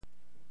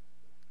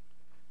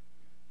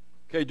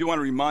Okay, I do want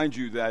to remind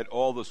you that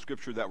all the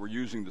scripture that we're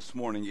using this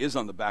morning is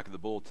on the back of the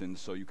bulletin,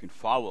 so you can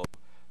follow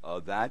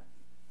that,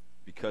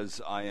 because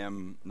I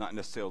am not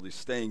necessarily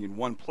staying in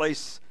one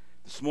place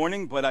this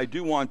morning, but I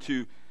do want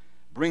to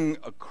bring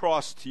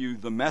across to you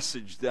the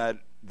message that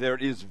there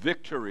is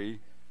victory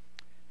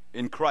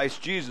in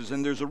Christ Jesus,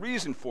 and there's a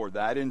reason for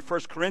that. In 1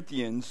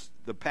 Corinthians,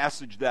 the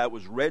passage that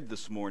was read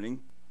this morning,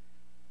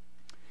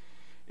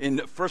 in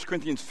 1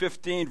 Corinthians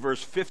 15,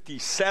 verse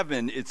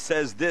 57, it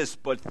says this: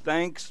 "But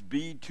thanks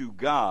be to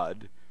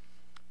God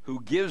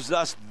who gives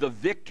us the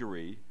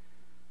victory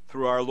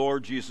through our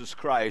Lord Jesus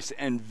Christ."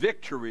 And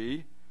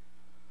victory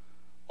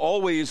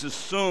always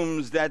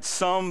assumes that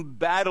some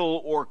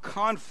battle or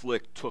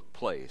conflict took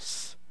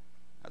place.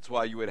 That's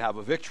why you would have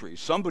a victory.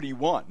 Somebody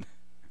won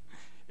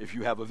if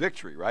you have a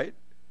victory, right?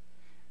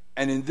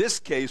 And in this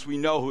case, we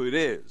know who it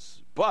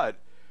is. But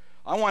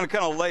I want to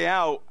kind of lay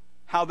out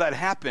how that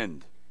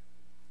happened.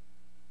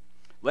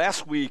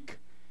 Last week,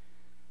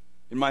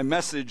 in my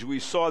message, we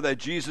saw that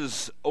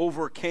Jesus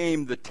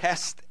overcame the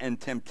test and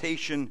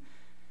temptation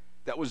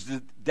that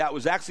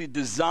was actually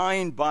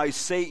designed by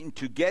Satan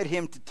to get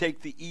him to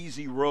take the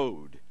easy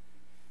road,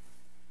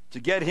 to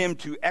get him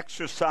to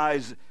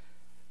exercise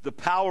the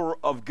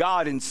power of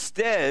God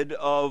instead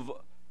of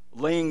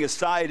laying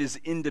aside his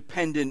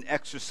independent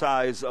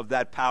exercise of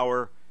that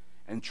power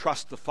and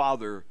trust the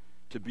Father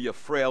to be a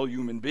frail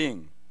human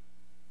being.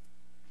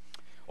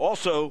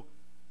 Also,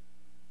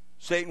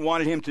 Satan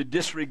wanted him to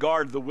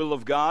disregard the will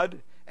of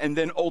God and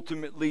then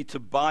ultimately to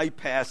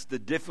bypass the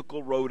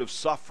difficult road of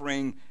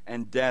suffering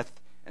and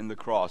death and the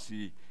cross.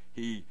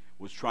 He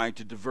was trying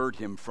to divert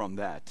him from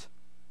that.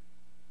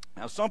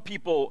 Now, some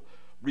people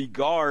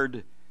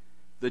regard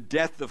the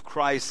death of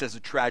Christ as a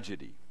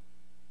tragedy,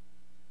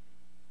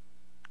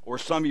 or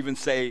some even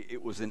say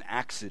it was an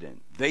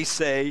accident. They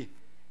say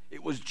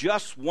it was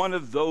just one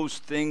of those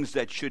things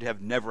that should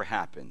have never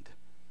happened.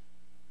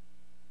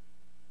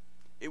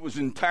 It was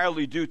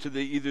entirely due to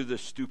either the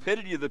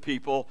stupidity of the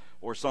people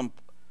or some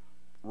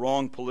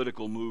wrong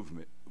political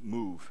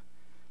move.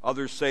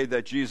 Others say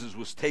that Jesus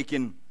was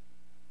taken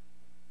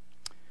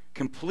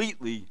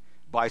completely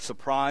by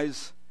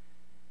surprise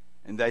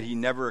and that he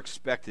never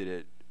expected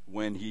it.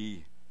 When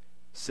he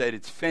said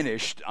it's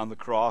finished on the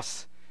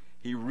cross,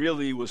 he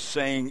really was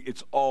saying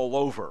it's all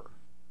over.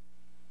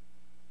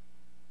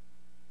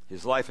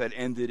 His life had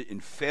ended in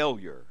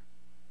failure.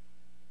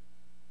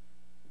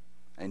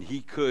 And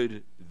he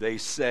could, they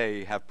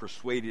say, have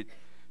persuaded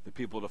the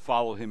people to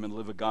follow him and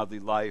live a godly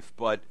life,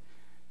 but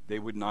they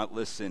would not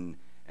listen.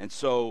 And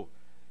so,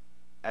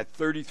 at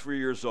 33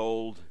 years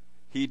old,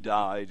 he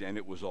died, and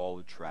it was all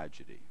a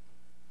tragedy.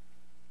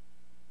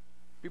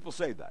 People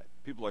say that.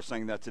 People are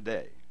saying that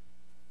today.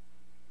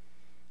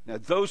 Now,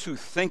 those who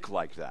think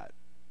like that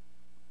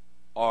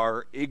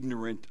are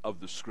ignorant of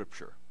the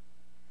Scripture.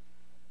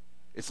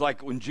 It's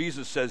like when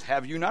Jesus says,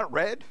 "Have you not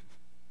read?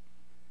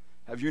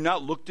 Have you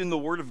not looked in the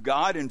Word of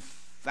God and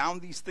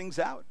found these things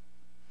out?"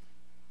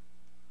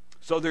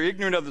 So they're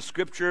ignorant of the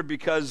Scripture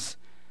because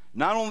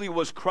not only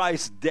was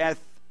Christ's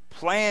death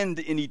planned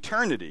in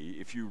eternity,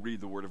 if you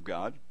read the Word of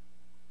God,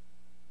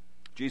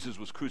 Jesus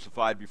was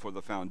crucified before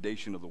the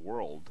foundation of the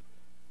world,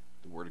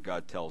 the Word of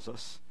God tells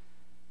us.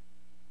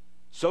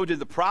 So did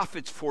the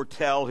prophets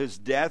foretell his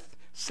death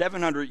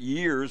 700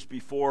 years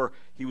before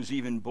he was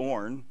even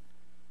born.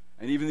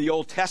 And even the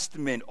Old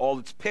Testament, all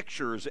its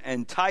pictures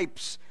and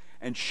types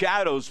and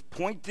shadows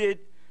pointed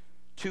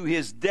to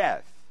his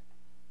death.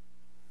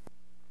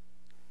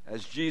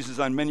 As Jesus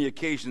on many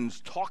occasions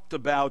talked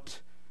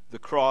about the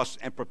cross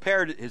and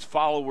prepared his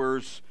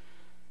followers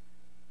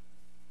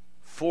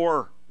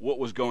for what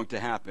was going to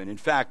happen. In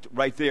fact,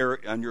 right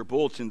there on your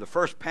bulletin, the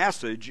first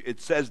passage,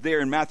 it says there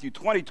in Matthew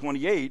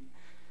 20:28,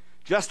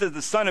 "Just as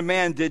the Son of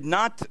Man did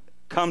not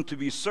come to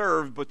be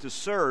served, but to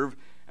serve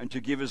and to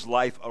give his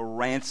life a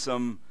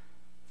ransom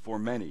for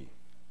many."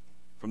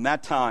 From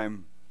that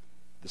time,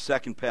 the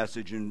second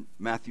passage in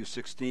Matthew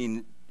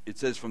 16, it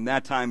says, "From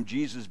that time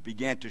Jesus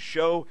began to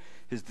show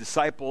his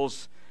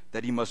disciples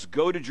that he must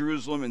go to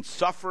Jerusalem and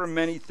suffer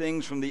many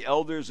things from the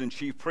elders and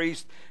chief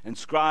priests and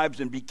scribes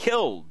and be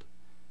killed,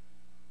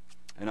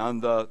 and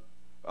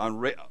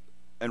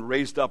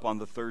raised up on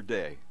the third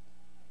day."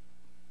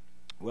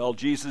 Well,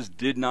 Jesus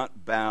did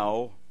not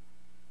bow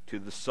to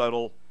the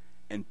subtle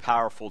and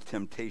powerful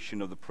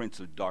temptation of the prince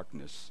of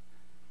darkness.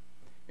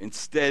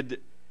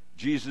 Instead,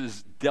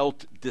 Jesus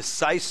dealt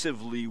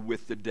decisively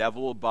with the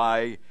devil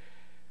by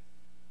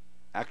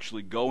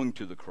actually going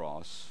to the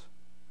cross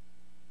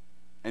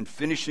and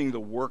finishing the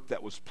work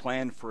that was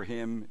planned for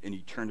him in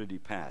eternity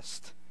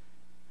past.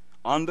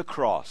 On the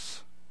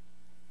cross,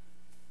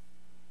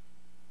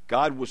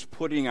 God was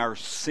putting our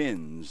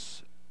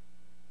sins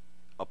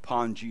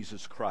upon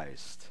Jesus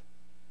Christ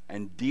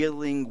and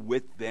dealing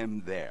with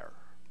them there.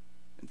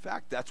 In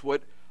fact, that's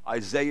what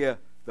Isaiah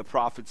the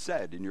prophet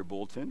said in your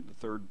bulletin, the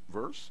third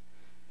verse.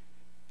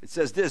 It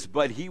says this: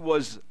 "But he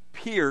was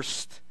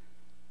pierced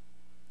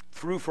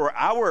through for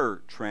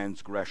our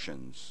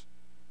transgressions.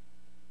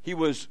 He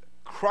was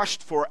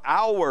crushed for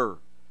our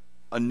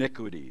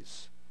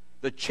iniquities.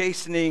 the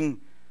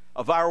chastening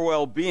of our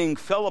well-being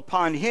fell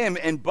upon him,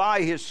 and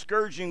by his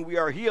scourging we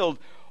are healed.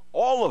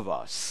 All of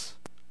us,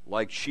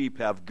 like sheep,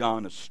 have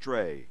gone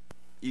astray.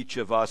 Each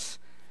of us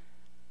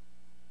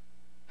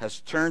has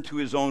turned to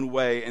his own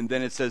way. And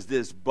then it says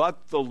this,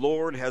 but the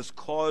Lord has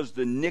caused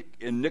the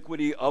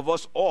iniquity of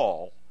us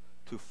all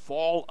to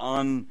fall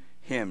on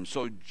him.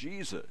 So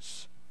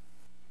Jesus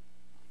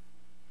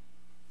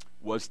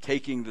was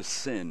taking the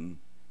sin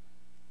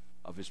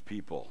of his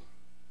people.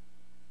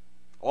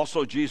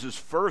 Also, Jesus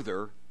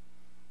further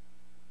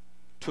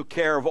took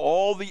care of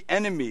all the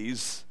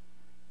enemies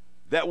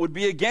that would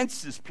be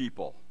against his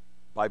people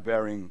by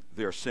bearing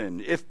their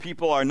sin. If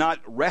people are not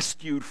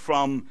rescued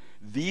from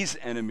these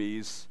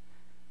enemies,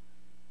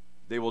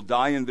 they will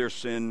die in their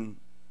sin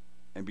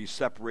and be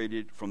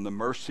separated from the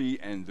mercy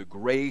and the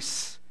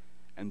grace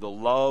and the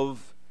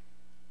love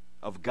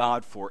of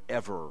God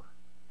forever.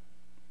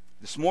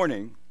 This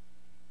morning,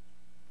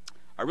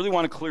 I really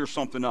want to clear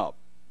something up,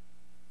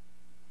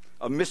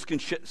 a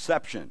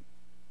misconception,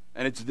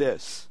 and it's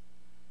this.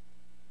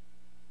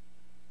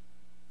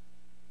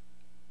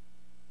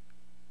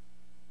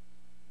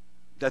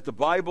 That the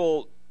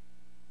Bible,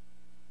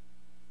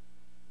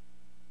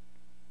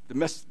 the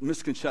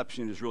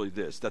misconception is really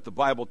this, that the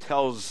Bible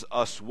tells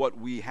us what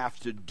we have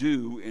to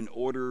do in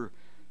order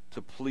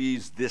to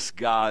please this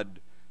God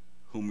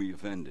whom we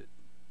offended.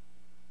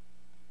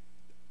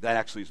 That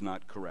actually is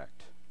not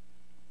correct.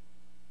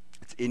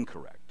 It's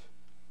incorrect.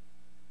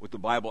 What the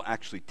Bible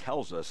actually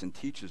tells us and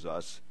teaches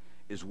us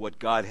is what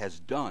God has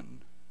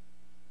done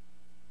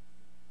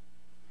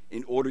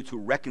in order to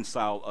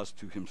reconcile us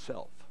to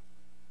himself.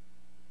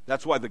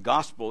 That's why the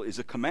gospel is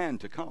a command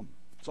to come.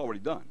 It's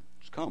already done.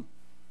 Just come.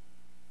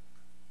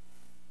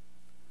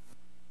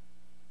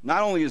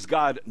 Not only is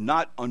God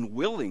not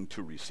unwilling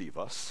to receive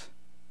us,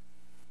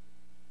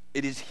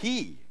 it is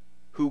he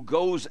who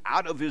goes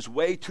out of his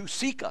way to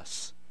seek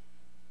us.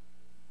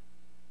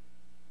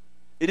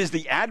 It is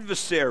the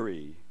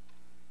adversary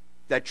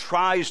that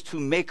tries to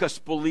make us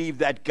believe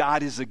that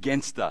God is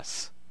against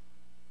us.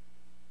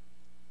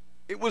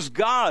 It was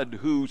God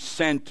who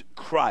sent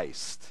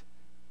Christ.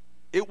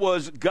 It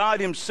was God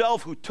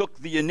himself who took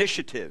the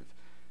initiative.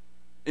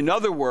 In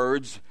other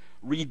words,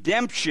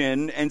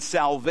 redemption and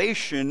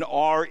salvation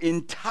are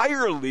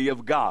entirely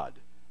of God.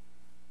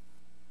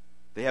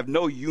 They have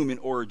no human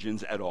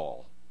origins at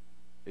all.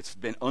 It's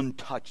been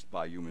untouched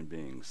by human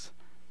beings.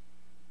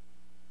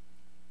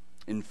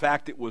 In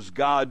fact, it was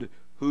God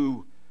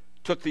who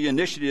took the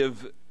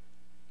initiative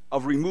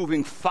of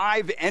removing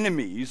 5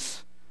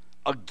 enemies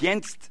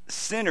against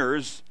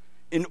sinners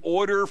in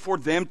order for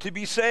them to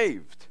be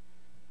saved.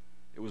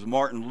 It was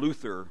Martin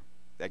Luther,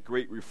 that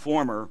great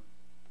reformer,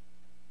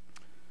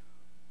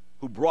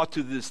 who brought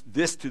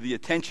this to the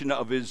attention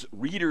of his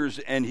readers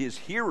and his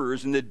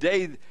hearers in the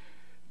day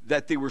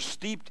that they were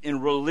steeped in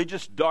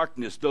religious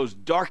darkness, those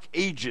dark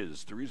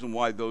ages. The reason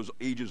why those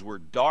ages were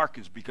dark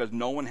is because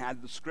no one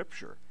had the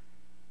scripture.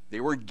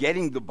 They weren't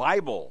getting the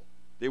Bible.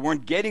 They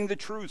weren't getting the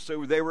truth,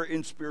 so they were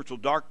in spiritual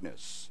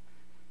darkness.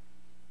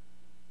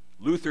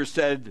 Luther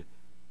said,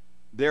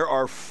 there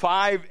are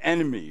 5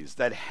 enemies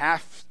that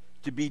have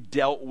to be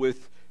dealt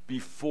with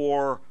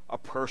before a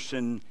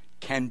person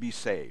can be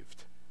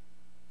saved.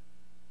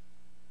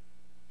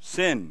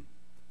 Sin,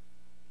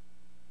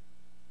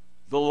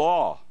 the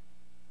law,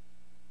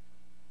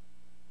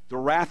 the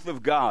wrath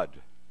of God,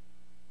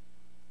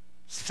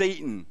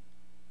 Satan,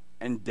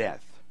 and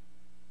death.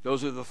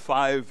 Those are the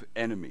 5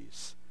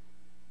 enemies.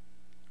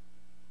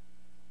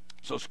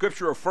 So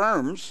Scripture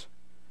affirms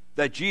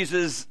that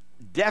Jesus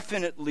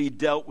definitely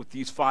dealt with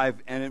these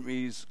 5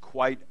 enemies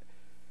quite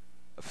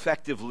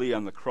effectively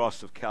on the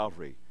cross of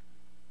Calvary.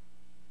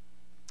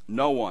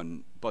 No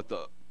one but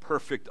the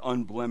perfect,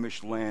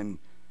 unblemished Lamb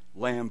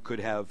could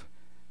have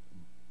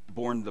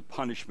borne the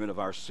punishment of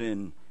our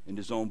sin in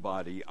his own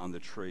body on the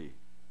tree.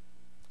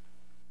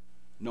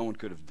 No one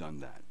could have done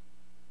that.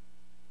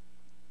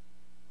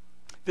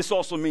 This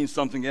also means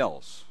something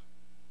else.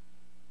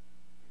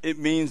 It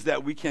means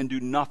that we can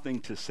do nothing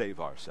to save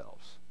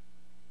ourselves.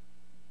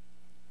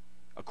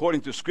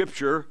 According to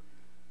Scripture,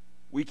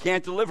 we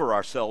can't deliver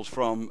ourselves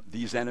from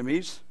these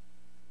enemies.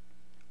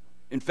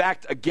 In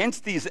fact,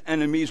 against these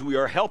enemies, we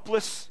are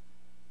helpless,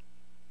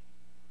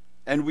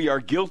 and we are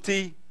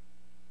guilty,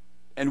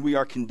 and we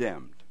are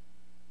condemned.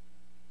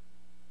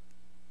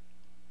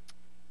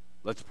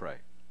 Let's pray.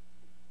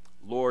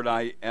 Lord,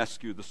 I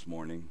ask you this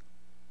morning,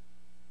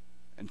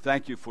 and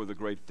thank you for the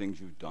great things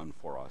you've done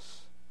for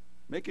us.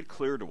 Make it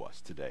clear to us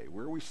today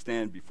where we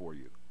stand before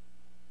you.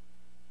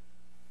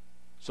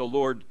 So,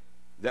 Lord,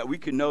 that we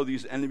can know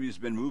these enemies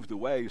have been moved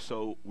away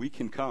so we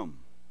can come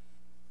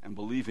and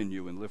believe in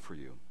you and live for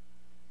you.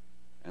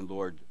 And,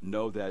 Lord,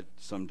 know that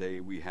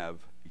someday we have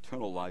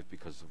eternal life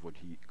because of what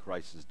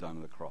Christ has done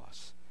on the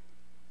cross.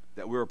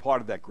 That we're a part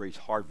of that great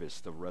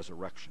harvest of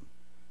resurrection.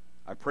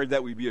 I pray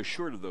that we be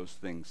assured of those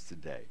things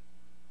today.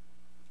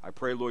 I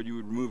pray, Lord, you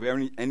would remove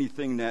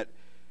anything that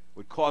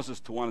would cause us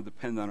to want to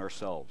depend on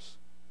ourselves,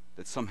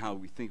 that somehow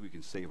we think we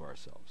can save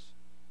ourselves.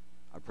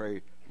 I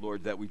pray,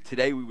 Lord, that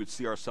today we would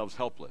see ourselves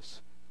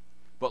helpless.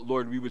 But,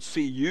 Lord, we would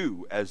see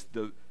you as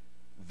the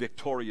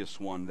victorious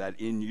one, that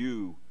in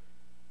you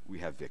we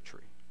have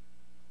victory.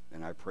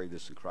 And I pray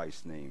this in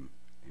Christ's name.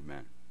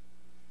 Amen.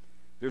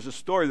 There's a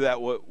story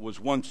that was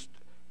once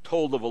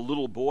told of a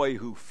little boy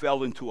who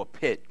fell into a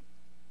pit.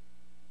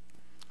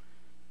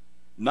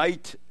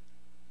 Night,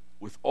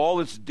 with all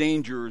its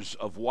dangers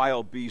of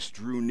wild beasts,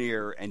 drew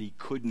near, and he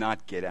could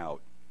not get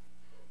out.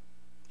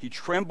 He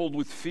trembled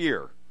with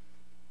fear.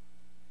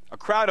 A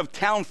crowd of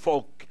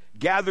townfolk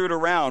gathered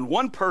around.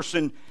 One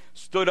person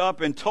stood up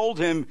and told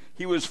him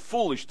he was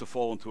foolish to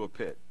fall into a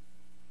pit.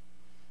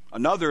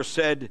 Another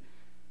said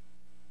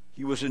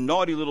he was a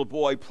naughty little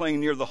boy playing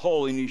near the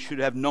hole and he should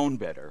have known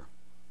better.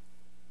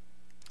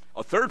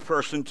 A third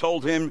person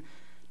told him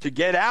to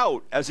get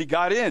out as he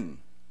got in,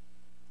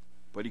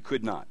 but he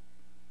could not.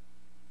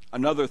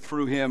 Another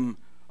threw him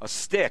a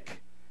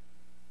stick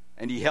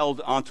and he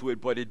held onto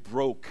it, but it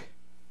broke.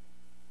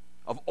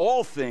 Of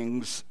all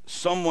things,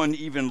 someone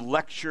even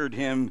lectured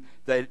him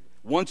that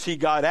once he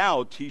got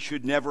out, he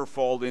should never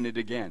fall in it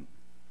again.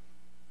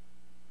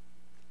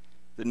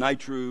 The night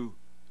drew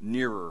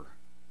nearer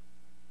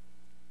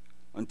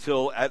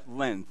until at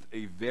length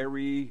a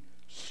very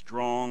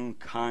strong,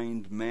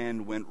 kind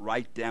man went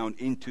right down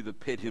into the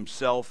pit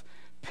himself,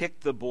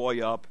 picked the boy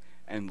up,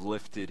 and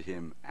lifted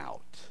him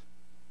out.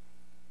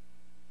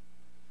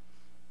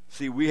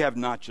 See, we have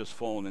not just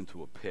fallen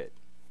into a pit.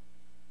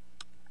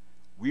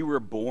 We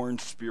were born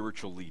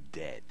spiritually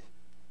dead.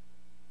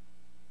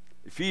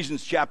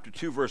 Ephesians chapter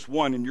 2, verse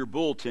 1 in your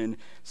bulletin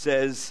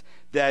says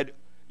that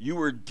you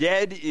were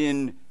dead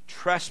in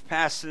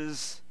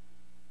trespasses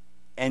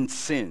and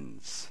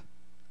sins.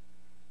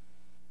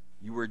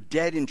 You were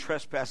dead in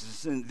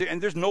trespasses and sins.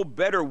 And there's no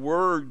better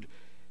word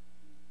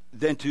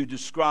than to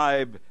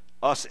describe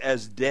us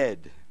as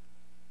dead.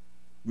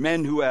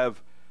 Men who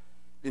have,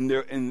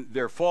 in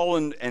their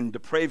fallen and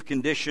depraved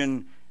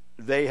condition,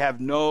 they have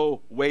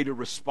no way to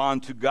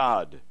respond to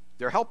God.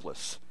 They're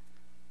helpless.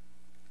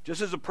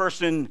 Just as a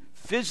person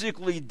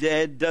physically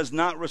dead does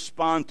not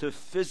respond to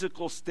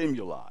physical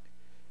stimuli,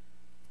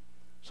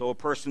 so a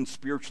person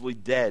spiritually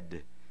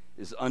dead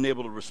is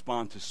unable to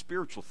respond to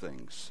spiritual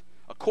things.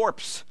 A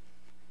corpse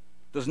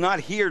does not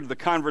hear the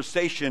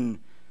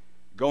conversation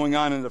going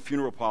on in the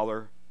funeral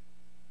parlor.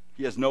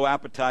 He has no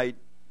appetite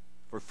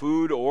for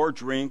food or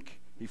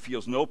drink. He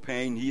feels no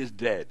pain. He is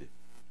dead.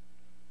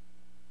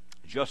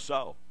 Just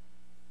so,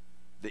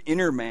 the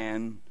inner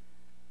man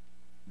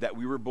that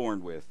we were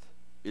born with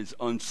is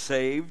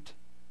unsaved,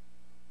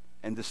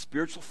 and the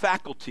spiritual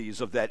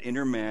faculties of that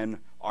inner man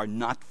are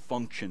not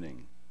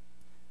functioning.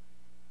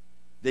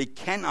 They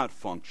cannot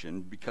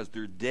function because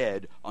they're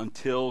dead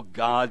until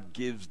God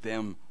gives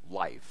them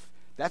life.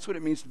 That's what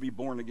it means to be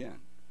born again.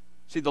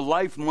 See, the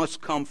life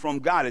must come from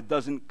God. It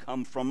doesn't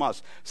come from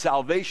us.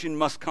 Salvation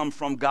must come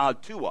from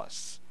God to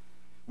us.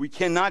 We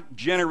cannot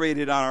generate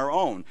it on our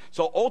own.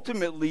 So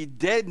ultimately,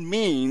 dead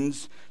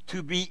means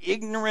to be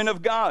ignorant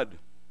of God,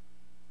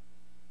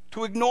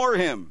 to ignore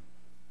him,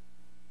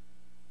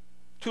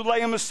 to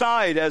lay him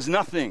aside as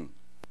nothing.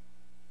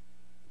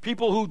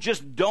 People who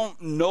just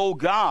don't know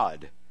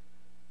God.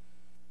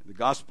 The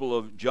Gospel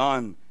of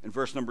John in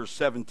verse number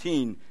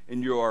 17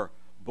 in your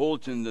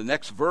bulletin, the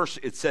next verse,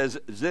 it says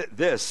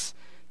this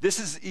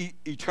is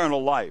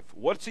eternal life.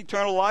 What's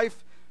eternal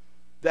life?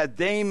 That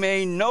they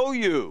may know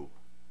you.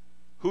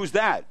 Who's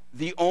that?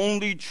 The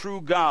only true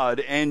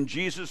God and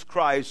Jesus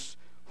Christ,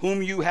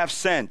 whom you have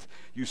sent.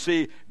 You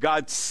see,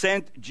 God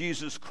sent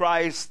Jesus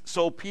Christ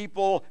so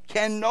people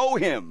can know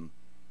him.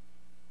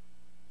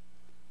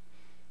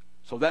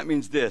 So that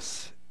means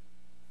this: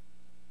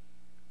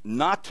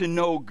 not to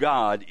know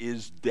God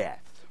is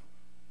death.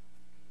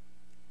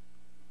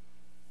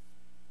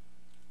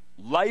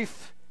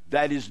 Life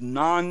that is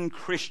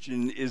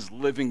non-Christian is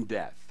living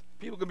death.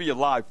 People can be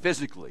alive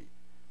physically,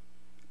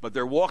 but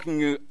they're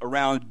walking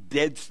around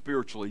dead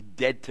spiritually,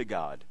 dead to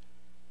God.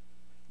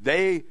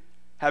 They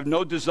have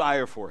no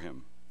desire for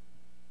him.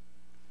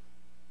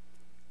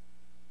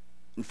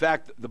 In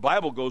fact, the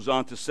Bible goes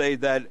on to say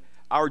that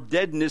our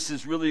deadness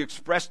is really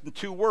expressed in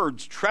two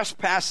words: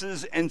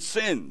 trespasses and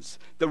sins.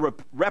 The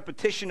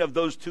repetition of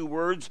those two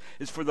words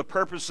is for the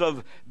purpose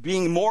of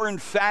being more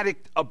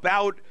emphatic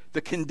about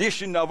the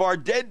condition of our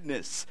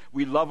deadness.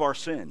 We love our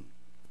sin.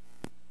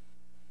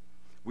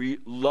 We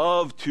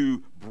love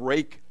to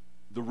break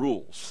the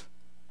rules.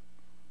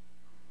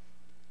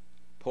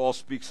 Paul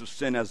speaks of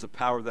sin as the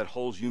power that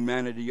holds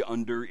humanity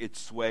under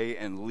its sway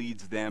and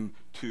leads them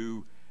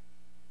to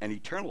an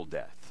eternal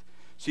death.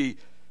 See,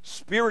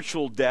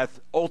 spiritual death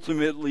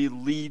ultimately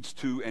leads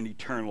to an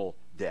eternal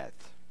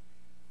death.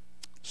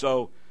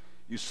 So,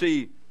 you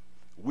see,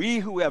 we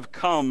who have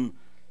come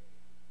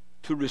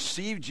to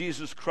receive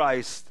Jesus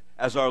Christ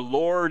as our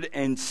Lord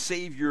and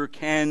Savior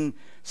can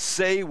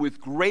say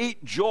with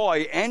great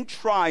joy and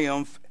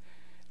triumph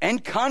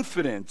and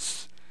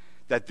confidence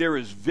that there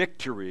is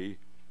victory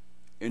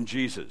in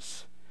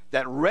Jesus.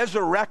 That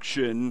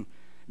resurrection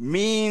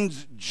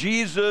means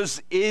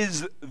Jesus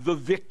is the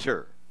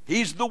victor.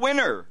 He's the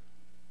winner.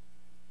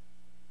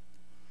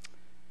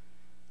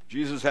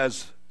 Jesus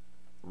has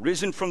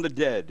risen from the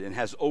dead and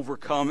has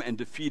overcome and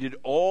defeated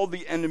all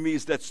the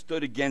enemies that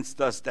stood against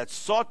us, that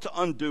sought to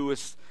undo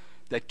us,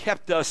 that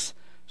kept us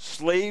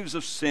slaves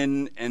of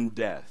sin and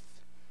death.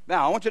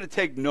 Now, I want you to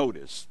take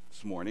notice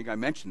this morning, I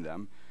mentioned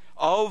them,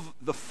 of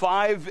the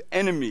 5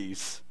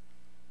 enemies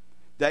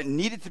that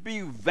needed to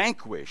be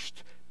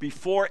vanquished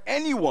before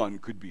anyone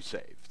could be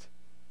saved.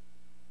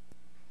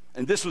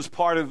 And this was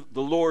part of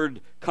the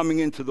Lord coming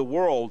into the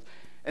world.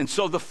 And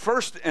so the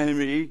first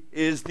enemy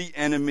is the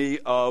enemy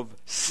of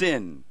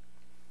sin.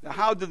 Now,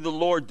 how did the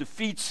Lord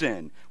defeat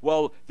sin?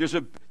 Well, there's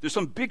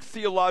some big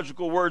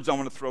theological words I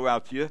want to throw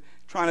out to you,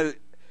 trying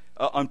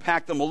to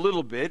unpack them a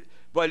little bit.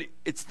 But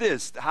it's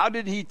this. How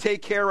did he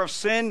take care of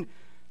sin?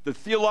 The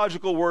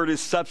theological word is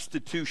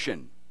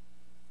substitution.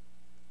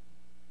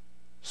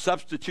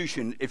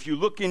 Substitution. If you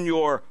look in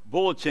your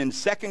bulletin,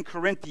 2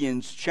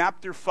 Corinthians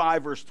chapter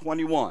 5, verse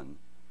 21.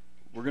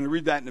 We're going to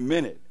read that in a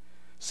minute.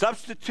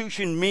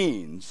 Substitution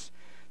means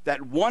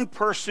that one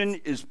person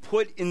is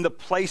put in the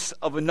place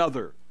of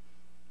another.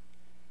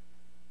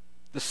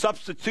 The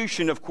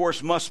substitution, of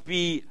course, must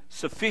be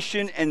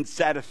sufficient and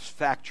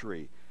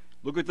satisfactory.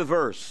 Look at the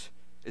verse.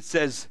 It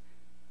says,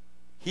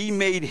 he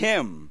made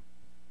him,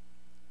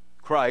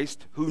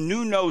 Christ, who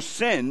knew no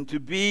sin, to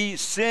be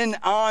sin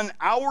on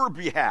our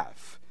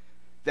behalf,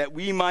 that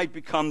we might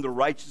become the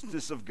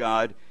righteousness of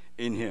God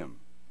in him.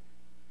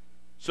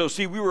 So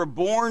see, we were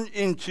born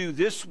into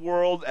this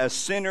world as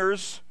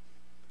sinners.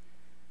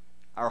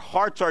 Our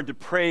hearts are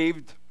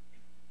depraved.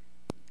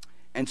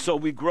 And so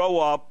we grow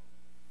up.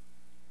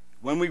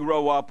 When we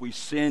grow up, we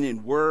sin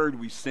in word,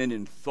 we sin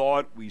in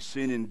thought, we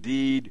sin in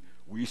deed,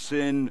 we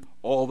sin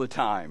all the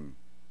time.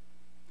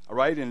 All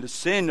right? And the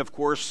sin, of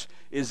course,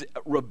 is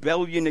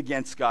rebellion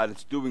against God.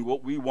 It's doing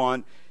what we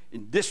want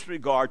in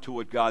disregard to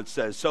what God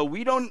says. So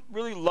we don't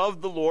really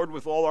love the Lord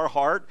with all our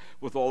heart,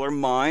 with all our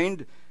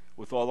mind,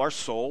 with all our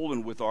soul,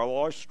 and with all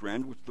our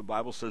strength, which the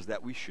Bible says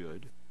that we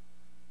should.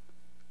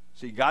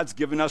 See, God's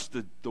given us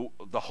the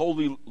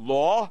holy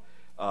law,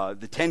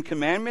 the 10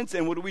 Commandments,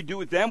 and what do we do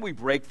with them? We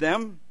break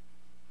them.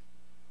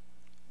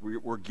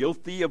 We're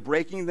guilty of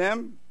breaking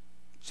them.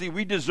 See,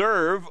 we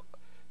deserve,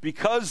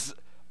 because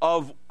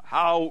of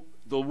how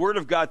the Word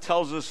of God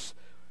tells us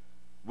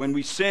when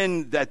we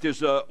sin that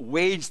there's a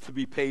wage to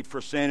be paid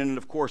for sin, and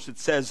of course it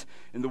says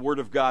in the Word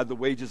of God the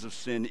wages of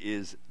sin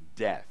is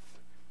death.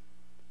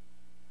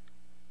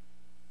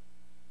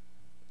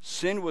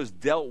 Sin was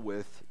dealt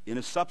with in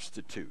a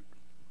substitute.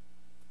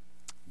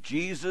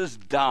 Jesus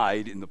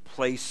died in the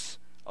place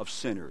of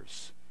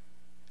sinners.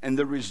 And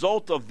the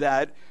result of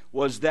that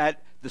was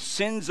that the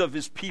sins of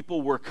his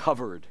people were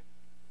covered.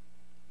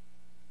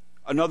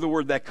 Another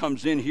word that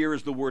comes in here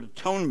is the word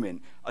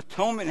atonement.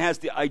 Atonement has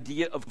the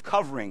idea of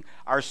covering.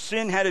 Our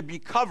sin had to be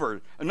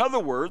covered. In other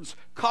words,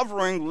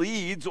 covering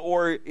leads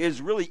or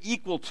is really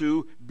equal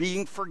to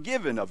being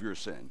forgiven of your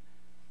sin.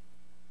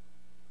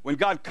 When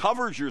God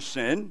covers your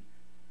sin,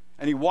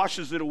 and he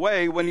washes it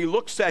away, when he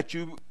looks at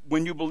you,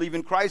 when you believe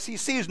in Christ, he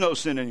sees no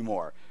sin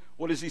anymore.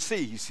 What does he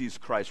see? He sees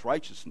Christ's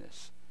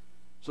righteousness.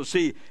 So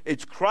see,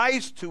 it's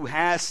Christ who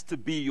has to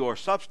be your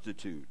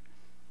substitute,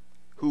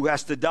 who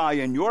has to die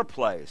in your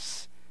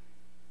place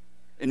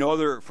in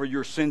order for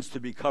your sins to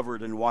be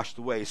covered and washed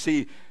away.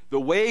 See, the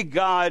way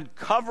God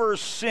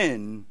covers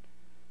sin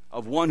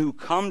of one who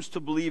comes to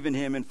believe in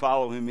him and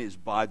follow him is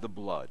by the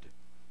blood.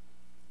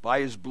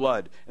 By his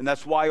blood. And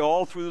that's why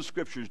all through the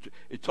scriptures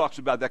it talks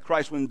about that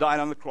Christ, when he died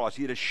on the cross,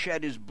 he had to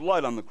shed his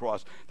blood on the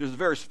cross. There's a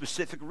very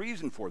specific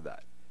reason for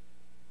that.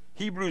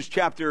 Hebrews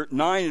chapter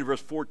 9 and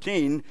verse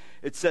 14,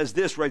 it says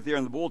this right there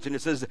in the bulletin.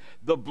 It says,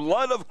 the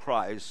blood of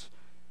Christ,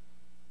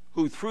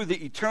 who through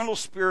the eternal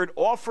Spirit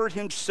offered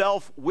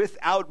himself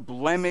without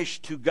blemish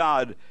to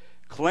God,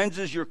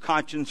 cleanses your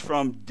conscience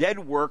from dead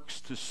works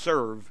to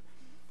serve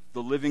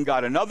the living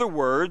God. In other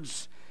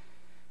words,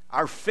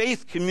 our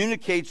faith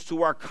communicates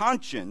to our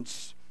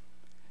conscience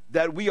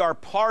that we are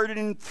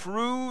pardoned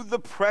through the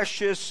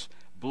precious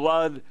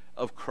blood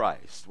of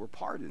Christ. We're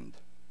pardoned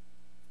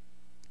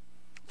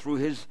through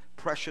his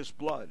precious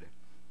blood.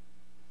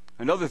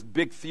 Another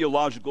big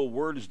theological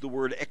word is the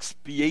word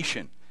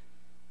expiation.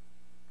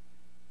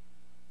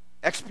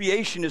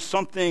 Expiation is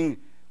something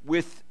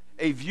with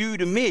a view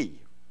to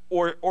me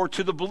or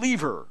to the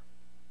believer.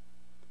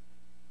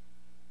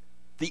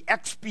 The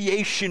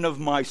expiation of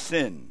my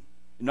sin.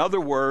 In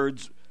other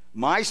words,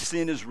 my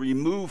sin is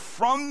removed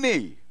from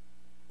me.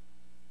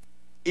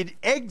 It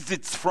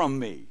exits from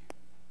me.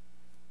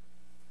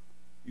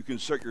 You can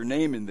insert your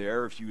name in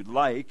there if you'd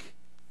like.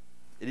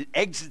 It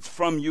exits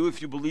from you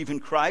if you believe in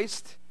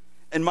Christ.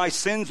 And my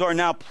sins are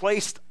now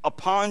placed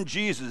upon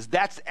Jesus.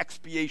 That's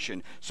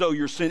expiation. So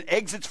your sin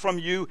exits from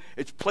you.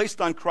 It's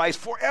placed on Christ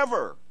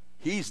forever.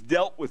 He's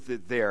dealt with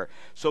it there.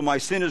 So my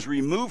sin is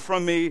removed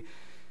from me,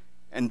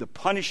 and the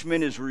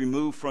punishment is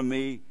removed from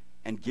me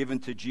and given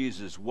to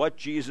Jesus. What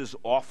Jesus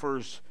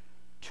offers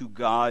to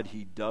God,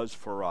 he does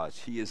for us.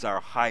 He is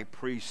our high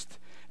priest,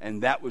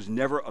 and that was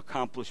never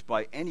accomplished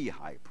by any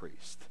high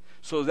priest.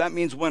 So that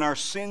means when our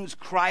sins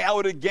cry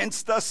out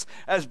against us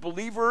as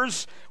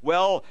believers,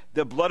 well,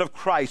 the blood of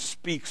Christ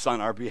speaks on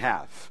our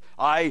behalf.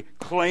 I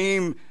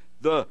claim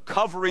the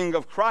covering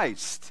of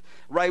Christ,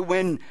 right?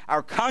 When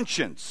our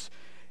conscience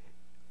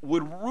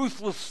would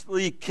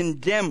ruthlessly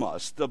condemn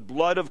us, the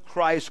blood of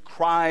Christ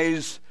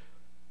cries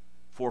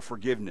for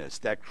forgiveness.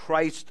 That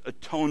Christ's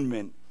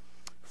atonement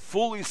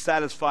fully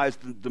satisfies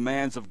the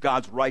demands of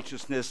God's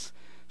righteousness.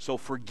 So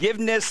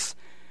forgiveness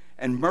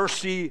and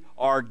mercy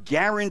are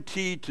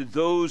guaranteed to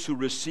those who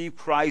receive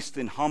Christ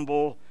in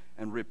humble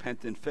and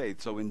repentant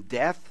faith. So in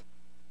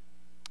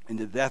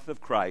the death of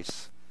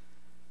Christ,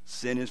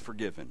 sin is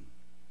forgiven.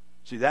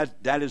 See,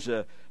 that is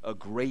a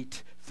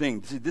great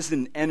thing. See, this is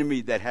an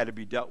enemy that had to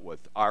be dealt with,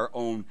 our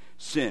own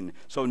sin.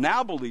 So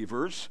now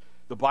believers,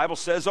 the Bible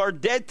says, are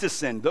dead to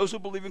sin. Those who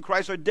believe in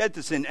Christ are dead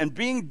to sin. And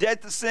being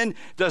dead to sin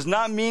does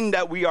not mean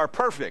that we are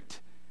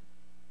perfect.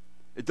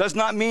 It does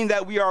not mean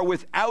that we are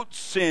without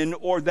sin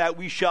or that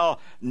we shall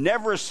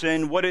never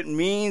sin. What it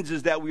means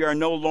is that we are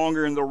no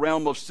longer in the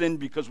realm of sin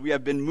because we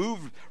have been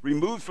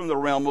removed from the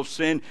realm of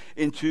sin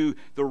into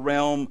the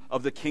realm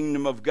of the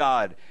kingdom of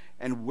God.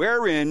 And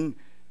wherein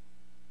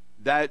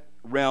that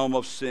realm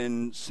of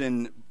sin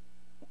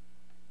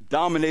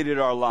dominated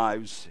our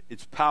lives,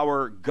 its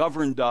power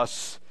governed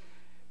us,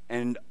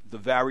 and the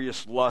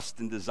various lusts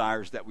and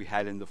desires that we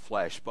had in the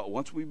flesh. But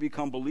once we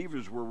become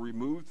believers, we're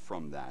removed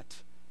from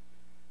that.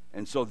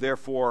 And so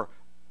therefore,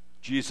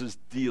 Jesus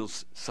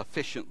deals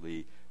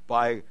sufficiently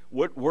by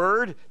what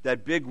word?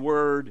 That big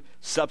word,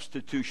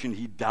 substitution.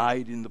 He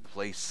died in the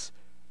place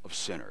of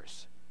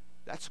sinners.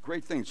 That's a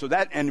great thing. So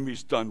that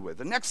enemy's done with.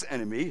 The next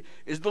enemy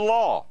is the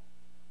law.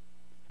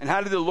 And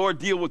how did the Lord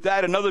deal with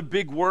that? Another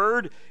big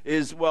word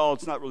is, well,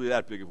 it's not really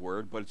that big of a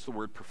word, but it's the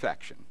word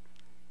perfection.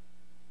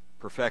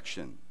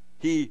 Perfection.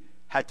 He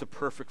had to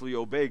perfectly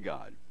obey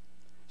God.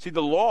 See,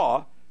 the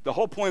law, the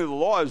whole point of the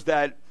law is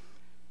that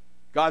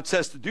God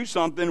says to do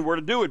something, we're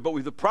to do it.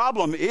 But the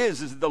problem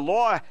is that the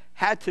law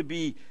had to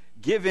be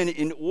given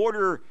in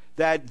order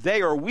that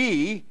they or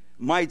we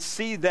might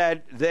see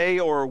that they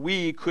or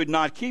we could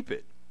not keep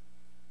it.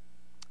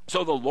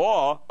 So the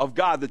law of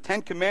God, the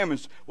Ten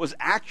Commandments, was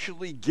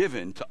actually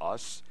given to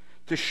us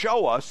to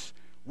show us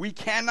we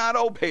cannot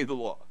obey the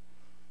law.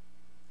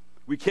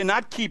 We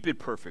cannot keep it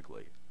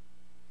perfectly.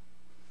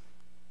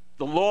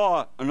 The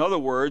law, in other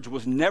words,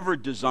 was never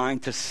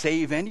designed to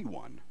save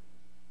anyone.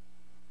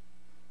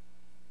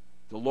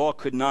 The law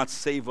could not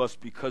save us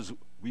because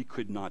we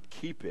could not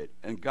keep it,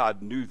 and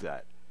God knew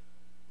that.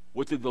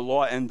 What did the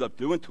law end up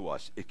doing to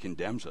us? It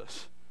condemns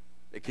us.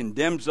 It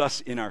condemns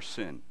us in our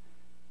sin.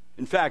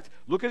 In fact,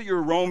 look at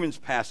your Romans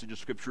passage of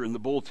Scripture in the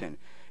bulletin.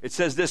 It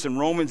says this in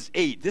Romans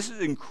 8. This is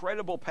an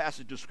incredible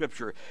passage of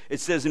Scripture.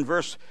 It says in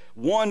verse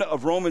 1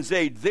 of Romans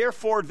 8,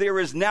 "Therefore there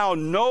is now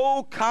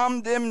no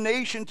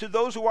condemnation to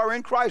those who are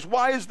in Christ."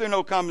 Why is there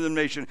no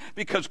condemnation?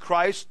 Because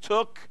Christ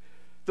took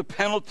the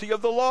penalty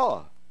of the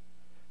law.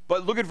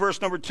 But look at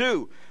verse number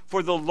 2.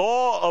 "For the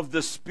law of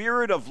the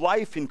Spirit of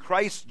life in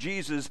Christ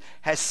Jesus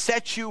has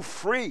set you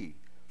free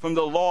from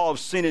the law of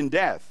sin and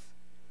death.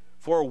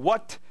 For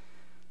what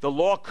the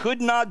law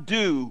could not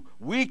do,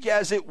 weak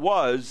as it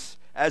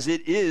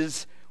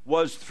is,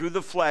 was through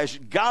the flesh,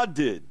 God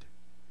did,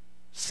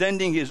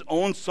 sending his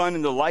own Son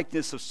in the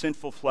likeness of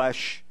sinful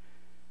flesh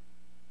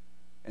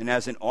and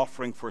as an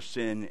offering for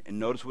sin." And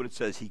notice what it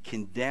says. He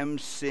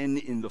condemns sin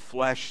in the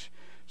flesh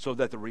so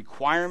that the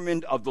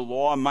requirement of the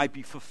law might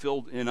be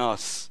fulfilled in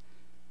us,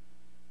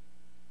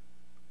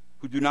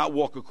 who do not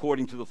walk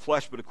according to the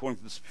flesh, but according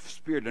to the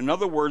Spirit. In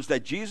other words,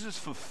 that Jesus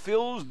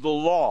fulfills the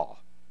law.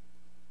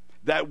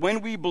 That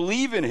when we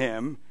believe in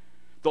him,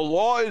 the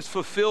law is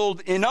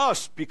fulfilled in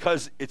us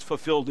because it's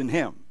fulfilled in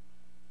him.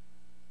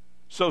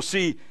 So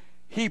see,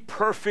 he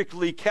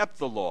perfectly kept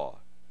the law.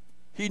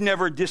 He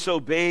never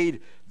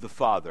disobeyed the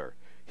Father.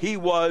 He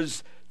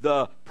was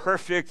the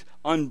perfect,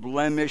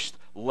 unblemished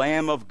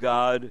Lamb of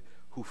God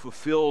who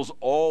fulfills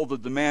all the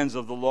demands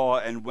of the law.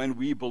 And when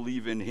we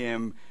believe in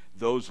him,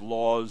 those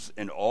laws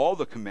and all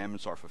the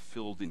commandments are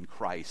fulfilled in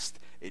Christ.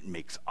 It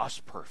makes us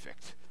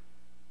perfect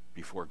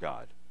before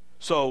God.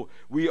 So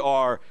we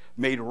are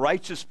made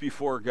righteous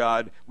before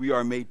God. We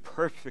are made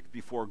perfect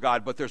before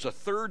God. But there's a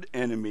third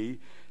enemy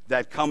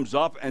that comes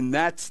up, and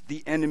that's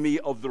the enemy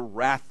of the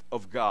wrath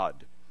of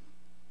God.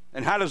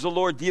 And how does the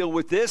Lord deal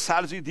with this?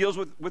 How does he deal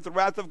with the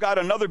wrath of God?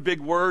 Another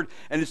big word,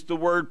 and it's the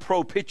word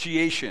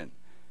propitiation.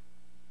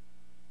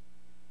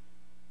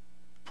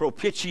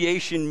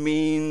 Propitiation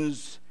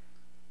means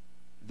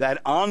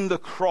that on the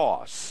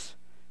cross,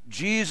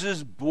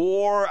 Jesus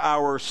bore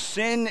our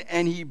sin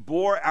and he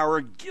bore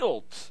our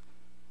guilt.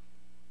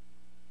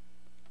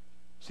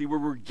 See, we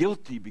were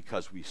guilty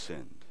because we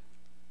sinned.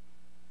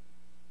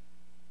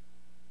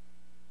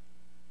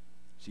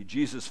 See,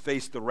 Jesus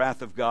faced the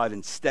wrath of God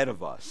instead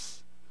of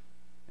us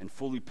and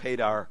fully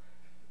paid on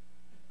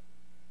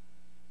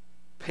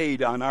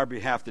our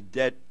behalf the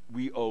debt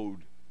we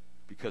owed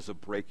because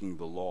of breaking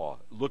the law.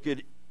 Look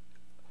at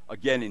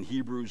again in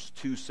Hebrews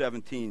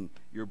 2:17,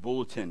 your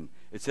bulletin.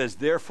 It says,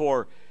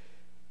 "Therefore,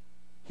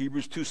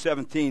 Hebrews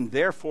 2:17,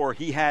 therefore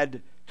he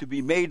had to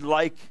be made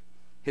like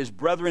his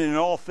brethren in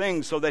all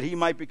things, so that he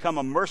might become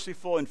a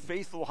merciful and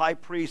faithful high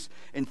priest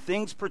in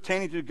things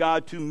pertaining to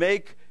God, to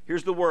make,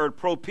 here's the word,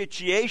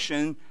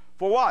 propitiation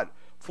for what?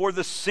 For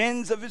the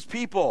sins of his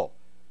people.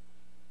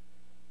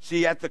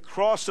 See, at the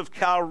cross of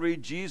Calvary,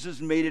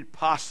 Jesus made it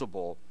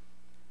possible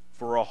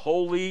for a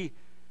holy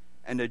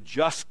and a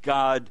just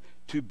God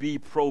to be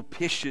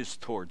propitious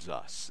towards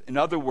us. In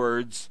other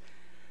words,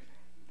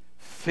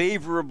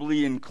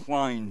 favorably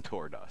inclined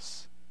toward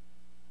us.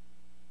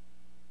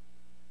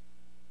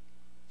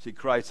 See,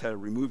 Christ had to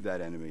remove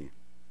that enemy.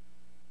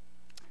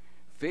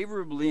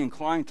 Favorably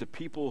inclined to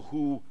people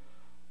who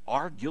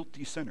are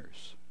guilty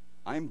sinners.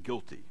 I am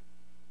guilty.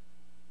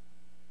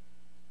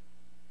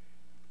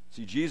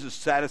 See, Jesus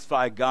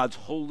satisfied God's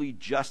holy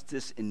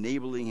justice,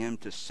 enabling him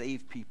to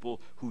save people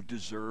who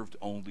deserved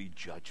only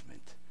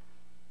judgment.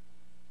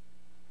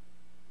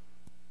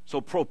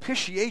 So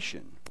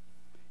propitiation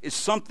is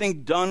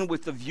something done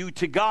with a view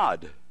to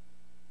God.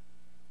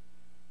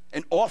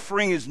 An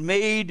offering is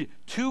made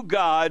to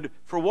God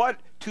for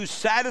what? To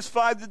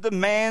satisfy the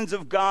demands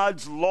of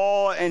God's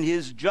law and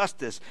his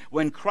justice.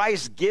 When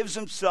Christ gives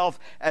himself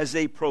as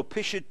a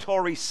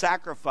propitiatory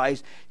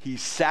sacrifice, he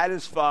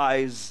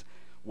satisfies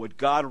what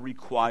God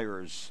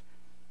requires,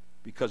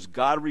 because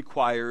God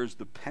requires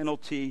the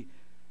penalty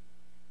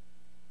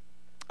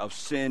of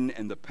sin,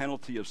 and the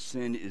penalty of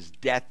sin is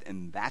death,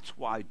 and that's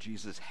why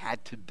Jesus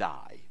had to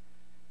die.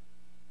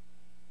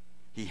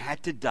 He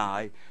had to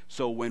die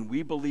so when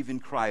we believe in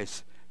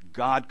Christ,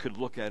 God could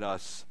look at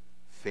us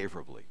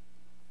favorably.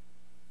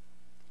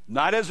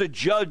 Not as a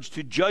judge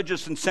to judge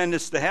us and send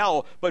us to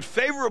hell, but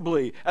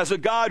favorably as a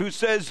God who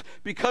says,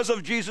 because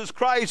of Jesus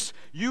Christ,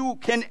 you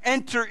can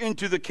enter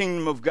into the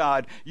kingdom of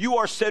God. You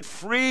are set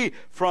free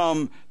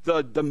from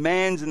the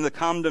demands and the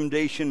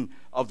condemnation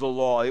of the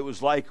law. It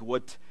was like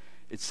what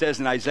it says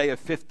in Isaiah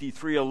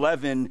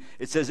 53:11,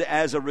 it says,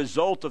 as a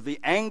result of the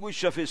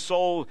anguish of his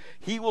soul,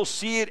 he will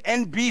see it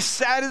and be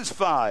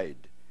satisfied.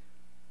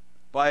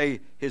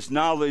 By his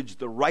knowledge,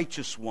 the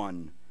righteous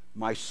one,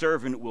 my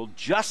servant, will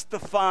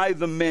justify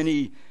the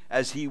many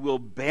as he will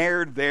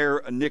bear their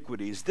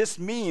iniquities. This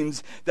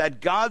means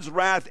that God's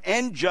wrath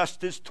and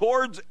justice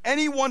towards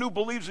anyone who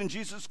believes in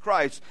Jesus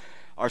Christ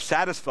are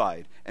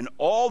satisfied. And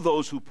all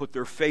those who put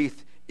their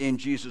faith in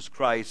Jesus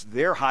Christ,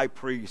 their high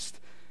priest,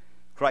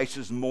 Christ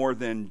is more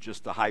than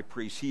just a high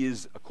priest. He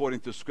is, according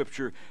to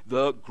Scripture,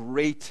 the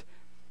great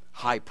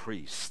high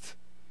priest.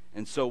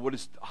 And so what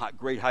is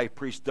great high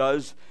priest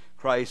does?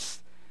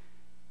 Christ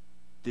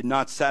did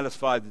not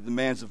satisfy the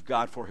demands of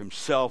God for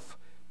himself,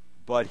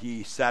 but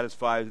he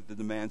satisfied the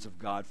demands of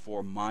God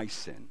for my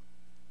sin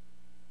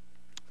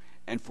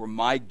and for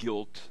my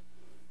guilt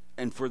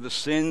and for the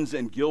sins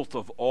and guilt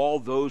of all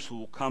those who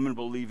will come and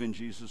believe in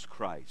Jesus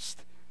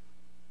Christ.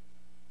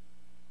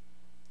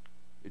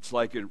 It's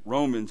like in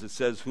Romans, it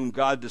says, whom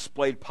God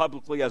displayed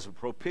publicly as a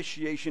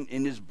propitiation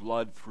in his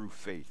blood through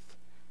faith.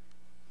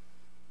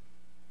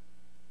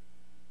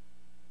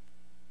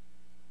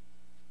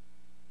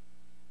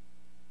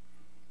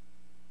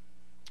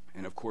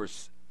 And of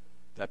course,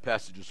 that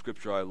passage of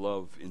Scripture I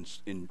love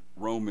in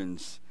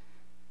Romans,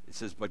 it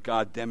says, but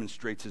God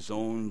demonstrates his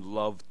own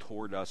love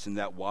toward us in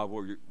that while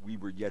we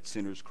were yet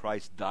sinners,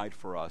 Christ died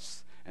for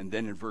us. And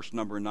then in verse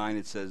number 9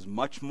 it says,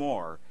 much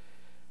more,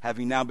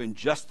 having now been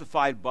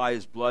justified by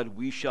his blood,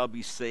 we shall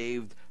be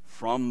saved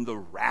from the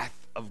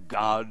wrath of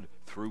God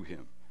through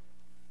him.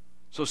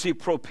 So see,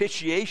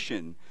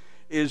 propitiation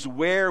is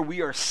where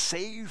we are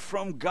saved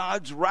from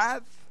God's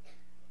wrath.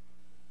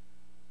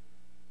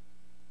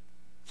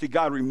 See,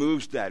 God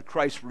removes that.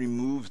 Christ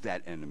removes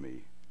that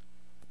enemy.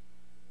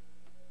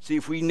 See,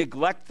 if we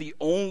neglect the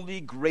only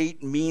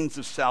great means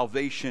of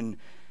salvation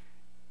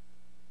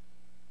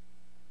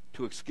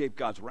to escape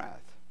God's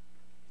wrath,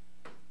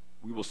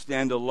 we will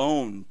stand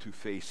alone to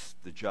face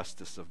the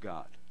justice of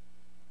God.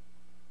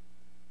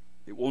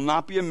 It will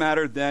not be a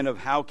matter then of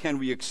how can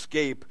we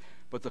escape,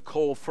 but the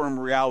cold, firm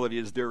reality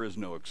is there is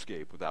no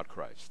escape without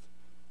Christ.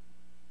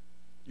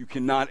 You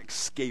cannot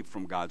escape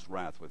from God's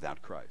wrath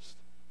without Christ.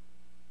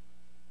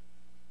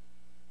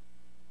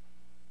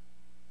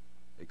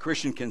 A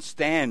Christian can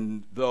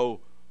stand,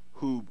 though,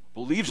 who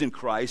believes in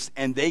Christ,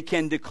 and they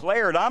can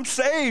declare it, I'm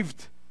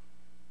saved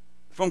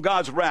from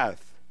God's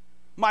wrath.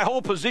 My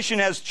whole position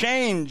has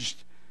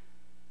changed.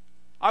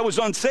 I was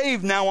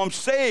unsaved, now I'm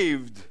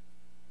saved.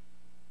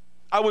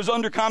 I was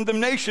under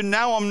condemnation,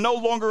 now I'm no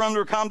longer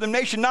under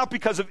condemnation, not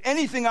because of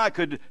anything I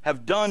could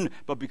have done,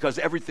 but because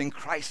everything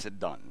Christ had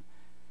done.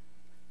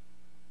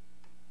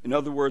 In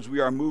other words,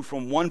 we are moved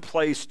from one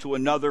place to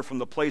another, from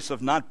the place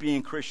of not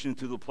being Christian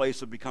to the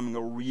place of becoming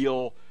a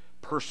real,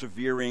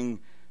 persevering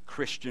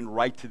Christian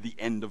right to the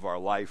end of our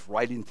life,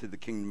 right into the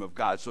kingdom of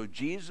God. So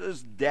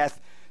Jesus' death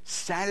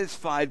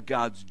satisfied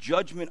God's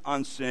judgment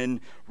on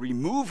sin,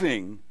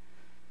 removing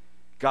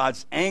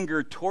God's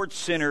anger towards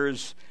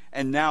sinners,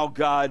 and now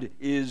God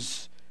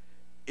is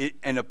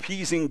and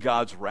appeasing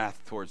God's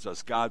wrath towards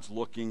us. God's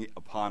looking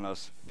upon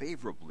us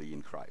favorably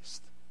in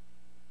Christ.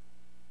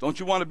 Don't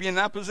you want to be in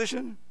that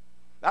position?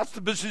 That's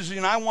the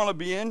position I want to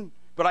be in,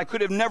 but I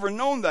could have never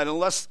known that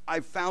unless I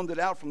found it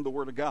out from the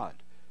Word of God.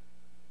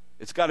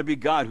 It's got to be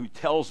God who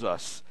tells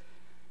us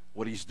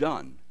what he's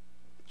done.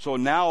 So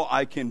now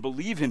I can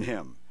believe in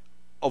him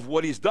of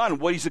what he's done,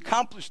 what he's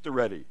accomplished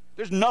already.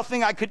 There's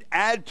nothing I could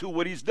add to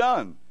what he's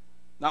done.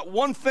 Not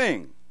one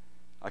thing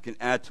I can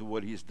add to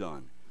what he's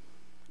done.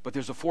 But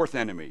there's a fourth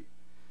enemy,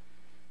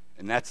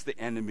 and that's the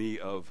enemy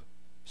of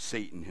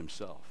Satan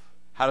himself.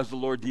 How does the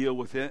Lord deal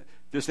with it?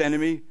 This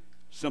enemy?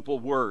 Simple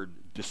word,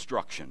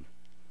 destruction.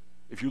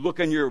 If you look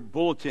in your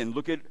bulletin,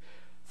 look at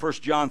 1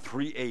 John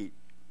 3:8.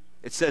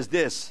 It says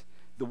this,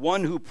 the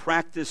one who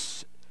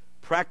practices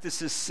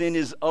sin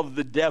is of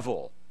the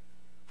devil,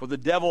 for the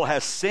devil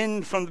has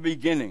sinned from the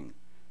beginning.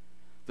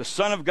 The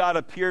Son of God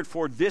appeared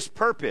for this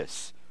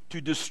purpose,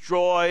 to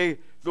destroy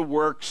the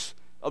works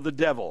of the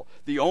devil.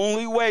 The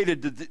only way to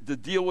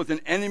deal with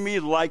an enemy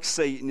like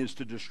Satan is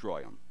to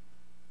destroy him.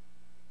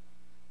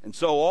 And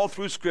so all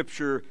through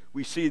Scripture,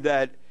 we see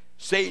that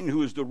Satan,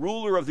 who is the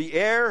ruler of the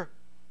air,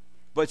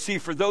 but see,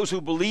 for those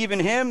who believe in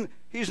him,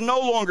 he's no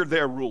longer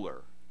their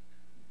ruler.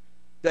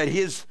 That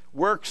his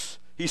works,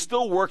 he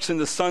still works in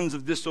the sons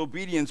of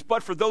disobedience,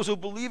 but for those who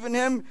believe in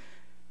him,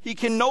 he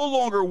can no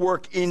longer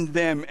work in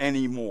them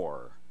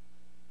anymore.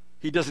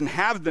 He doesn't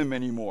have them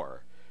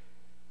anymore.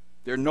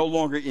 They're no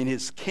longer in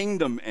his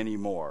kingdom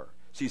anymore.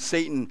 See,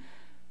 Satan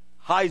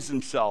hides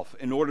himself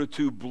in order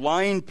to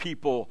blind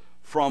people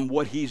from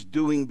what he's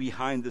doing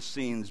behind the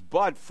scenes.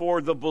 But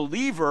for the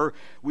believer,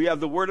 we have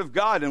the Word of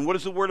God. And what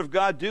does the Word of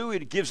God do?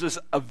 It gives us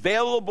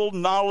available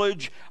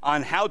knowledge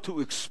on how to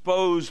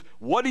expose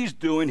what he's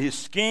doing, his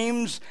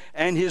schemes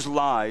and his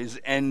lies,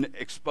 and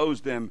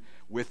expose them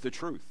with the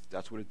truth.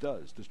 That's what it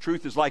does. The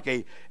truth is like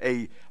a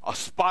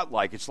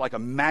spotlight. It's like a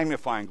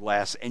magnifying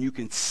glass, and you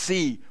can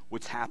see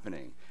what's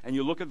happening. And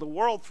you look at the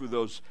world through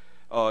those,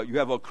 you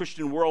have a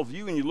Christian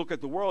worldview, and you look at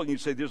the world, and you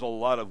say, there's a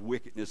lot of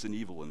wickedness and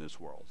evil in this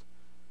world.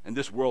 And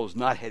this world is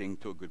not heading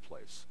to a good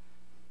place.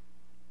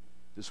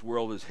 This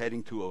world is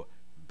heading to a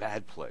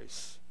bad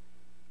place.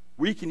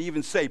 We can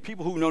even say,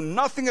 people who know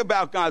nothing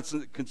about God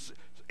can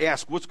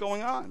ask, what's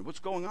going on? What's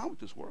going on with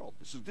this world?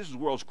 This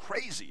world's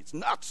crazy. It's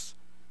nuts.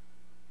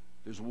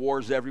 There's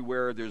wars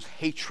everywhere. There's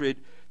hatred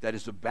that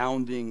is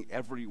abounding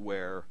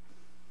everywhere.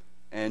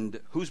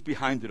 And who's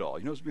behind it all?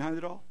 You know who's behind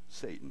it all?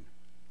 Satan.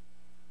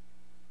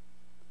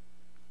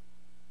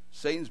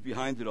 Satan's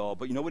behind it all,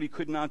 but you know what he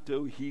could not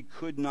do? He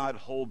could not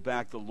hold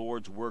back the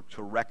Lord's work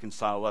to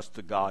reconcile us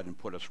to God and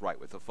put us right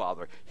with the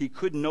Father. He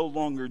could no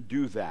longer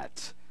do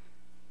that.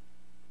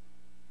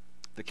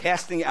 The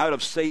casting out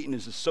of Satan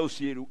is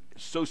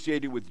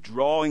associated with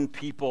drawing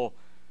people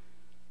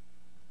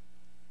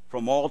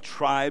from all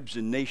tribes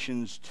and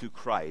nations to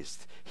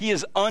Christ. He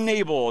is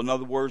unable, in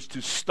other words,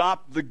 to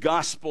stop the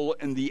gospel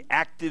and the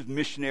active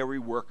missionary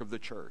work of the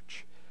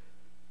church.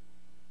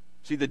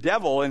 See, the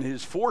devil and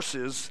his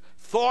forces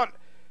thought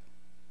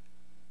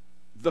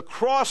the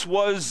cross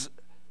was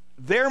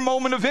their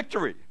moment of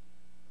victory.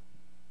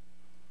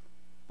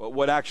 But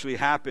what actually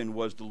happened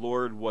was the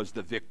Lord was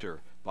the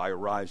victor by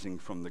arising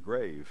from the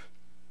grave.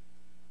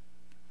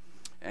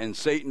 And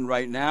Satan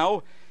right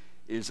now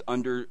is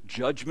under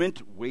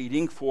judgment,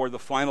 waiting for the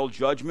final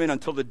judgment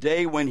until the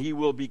day when he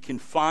will be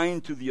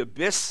confined to the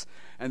abyss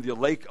and the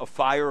lake of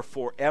fire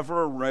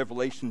forever.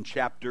 Revelation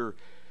chapter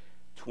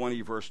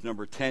 20, verse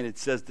number 10, it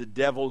says, the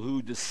devil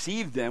who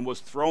deceived them was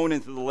thrown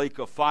into the lake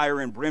of fire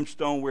and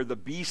brimstone, where the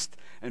beast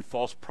and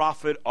false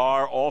prophet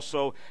are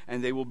also,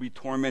 and they will be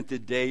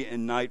tormented day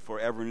and night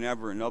forever and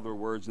ever. In other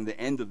words, in the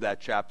end of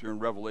that chapter in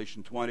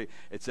Revelation 20,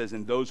 it says,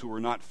 and those who were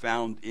not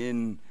found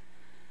in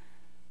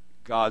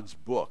God's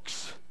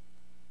books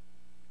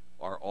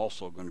are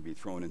also going to be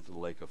thrown into the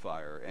lake of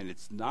fire. And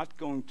it's not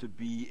going to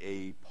be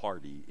a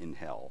party in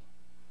hell.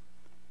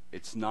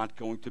 It's not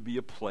going to be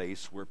a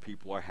place where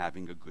people are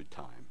having a good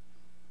time.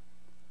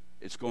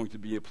 It's going to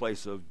be a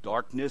place of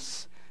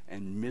darkness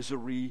and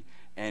misery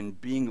and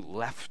being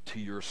left to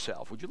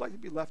yourself. Would you like to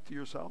be left to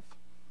yourself?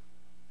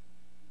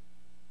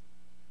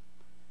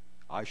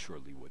 I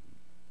surely wouldn't.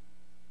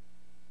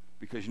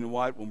 Because you know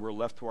what? When we're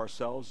left to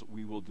ourselves,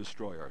 we will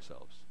destroy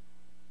ourselves.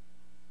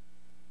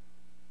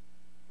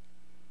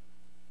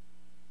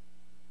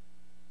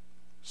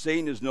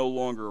 Satan is no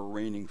longer a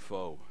reigning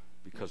foe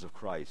because of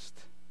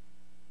Christ.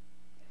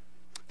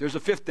 There's a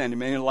fifth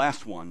enemy, and the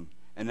last one,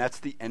 and that's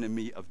the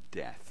enemy of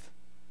death.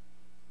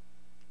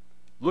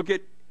 Look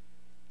at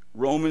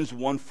Romans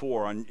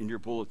 1:4 in your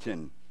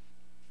bulletin.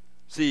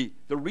 See,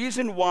 the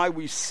reason why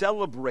we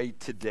celebrate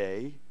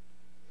today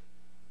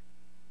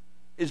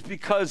is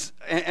because,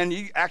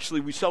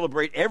 actually we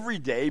celebrate every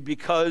day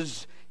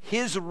because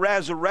his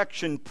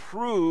resurrection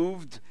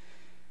proved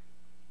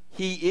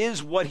he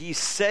is what he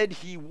said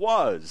he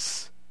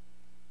was,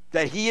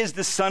 that he is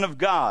the Son of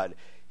God.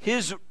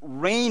 His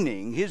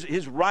rising,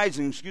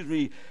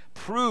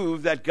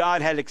 proved that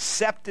God had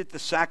accepted the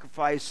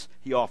sacrifice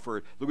he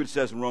offered. Look what it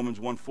says in Romans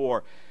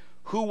 1:4.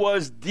 Who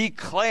was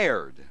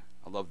declared,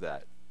 I love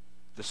that,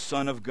 the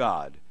Son of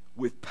God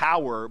with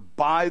power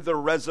by the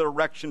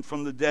resurrection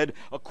from the dead,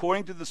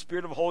 according to the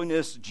Spirit of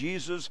holiness,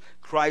 Jesus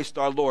Christ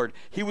our Lord.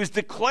 He was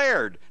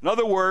declared. In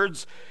other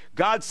words,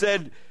 God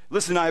said,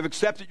 listen, I have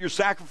accepted your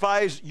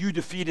sacrifice. You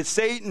defeated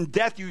Satan,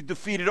 death. You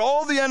defeated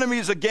all the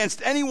enemies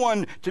against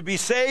anyone to be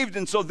saved.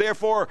 And so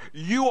therefore,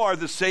 you are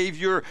the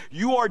Savior.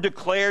 You are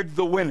declared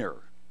the winner.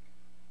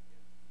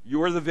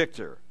 You are the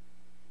victor.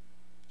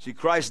 See,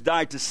 Christ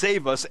died to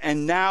save us,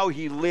 and now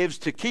he lives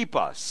to keep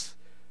us.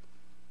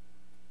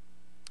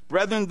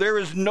 Brethren, there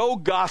is no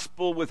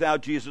gospel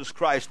without Jesus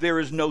Christ. There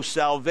is no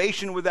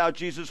salvation without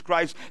Jesus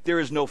Christ. There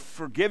is no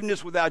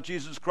forgiveness without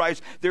Jesus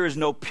Christ. There is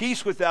no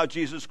peace without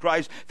Jesus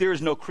Christ. There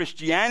is no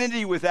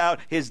Christianity without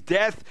his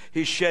death,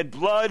 his shed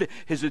blood,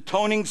 his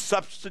atoning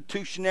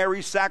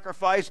substitutionary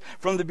sacrifice.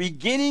 From the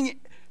beginning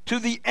to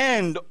the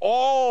end,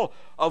 all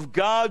of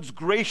God's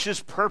gracious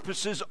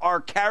purposes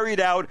are carried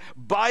out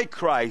by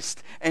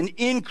Christ and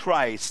in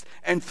Christ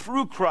and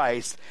through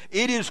Christ.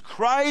 It is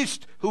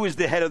Christ who is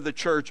the head of the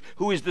church,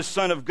 who is the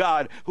Son of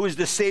God, who is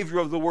the Savior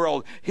of the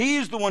world. He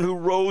is the one who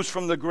rose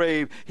from the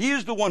grave. He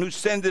is the one who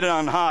ascended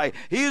on high.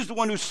 He is the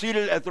one who's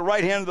seated at the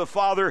right hand of the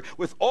Father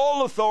with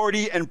all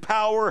authority and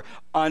power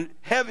in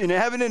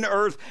heaven and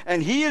earth,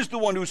 and he is the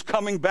one who's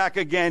coming back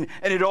again,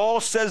 and it all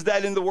says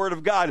that in the Word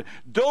of God.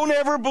 Don't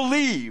ever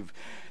believe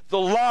the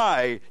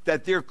lie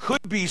that there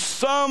could be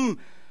some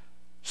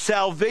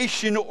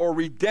salvation or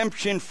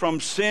redemption from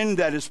sin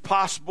that is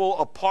possible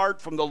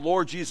apart from the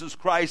Lord Jesus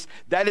Christ.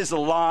 That is a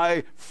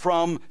lie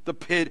from the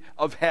pit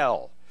of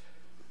hell.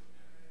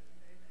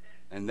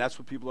 And that's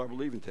what people are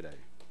believing today.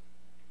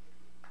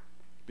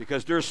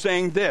 Because they're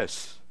saying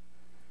this.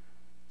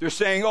 They're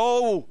saying,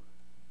 oh,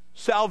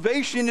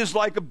 salvation is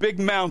like a big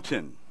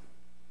mountain,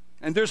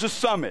 and there's a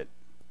summit.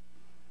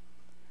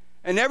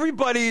 And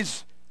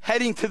everybody's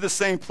heading to the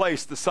same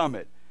place, the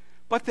summit.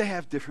 But they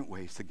have different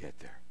ways to get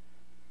there.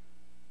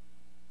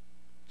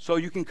 So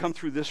you can come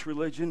through this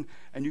religion,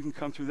 and you can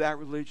come through that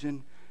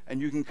religion,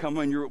 and you can come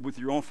with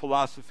your own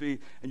philosophy,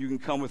 and you can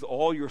come with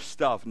all your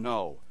stuff.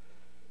 No.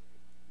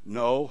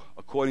 No,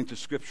 according to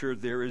Scripture,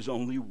 there is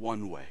only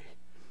one way.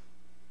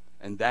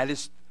 And that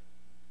is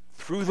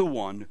through the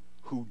one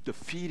who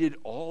defeated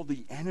all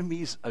the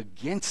enemies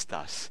against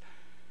us,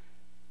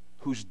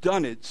 who's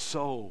done it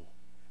so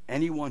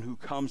anyone who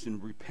comes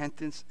in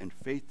repentance and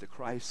faith to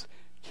Christ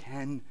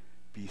can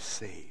be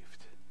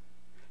saved,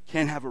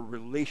 can have a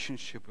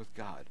relationship with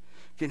God,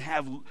 can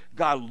have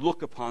God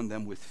look upon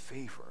them with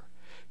favor,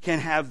 can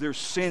have their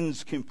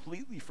sins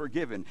completely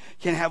forgiven,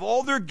 can have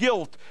all their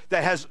guilt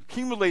that has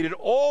accumulated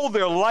all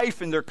their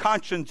life and their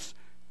conscience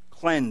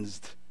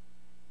cleansed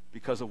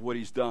because of what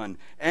he's done.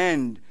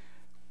 And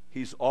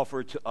he's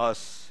offered to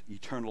us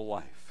eternal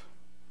life.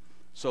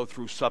 So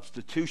through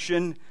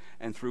substitution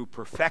and through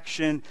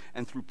perfection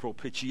and through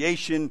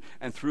propitiation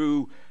and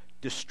through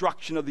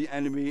destruction of the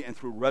enemy and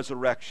through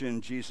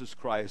resurrection, Jesus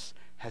Christ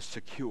has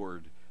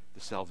secured the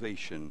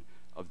salvation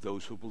of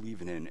those who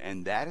believe in him.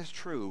 And that is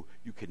true.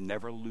 You can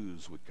never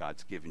lose what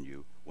God's given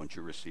you once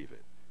you receive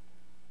it,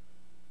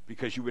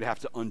 because you would have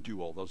to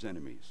undo all those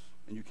enemies,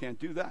 and you can't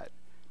do that.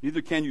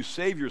 Neither can you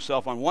save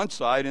yourself on one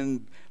side,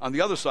 and on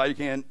the other side you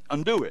can't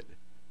undo it.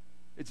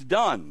 It's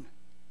done.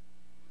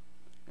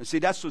 And see,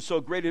 that's what's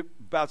so great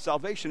about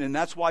salvation, and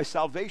that's why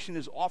salvation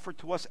is offered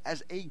to us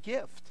as a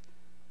gift.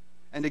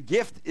 And a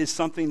gift is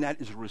something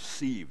that is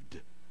received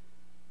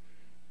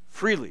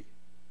freely.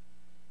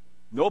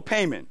 No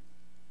payment.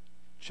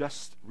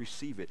 Just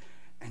receive it.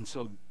 And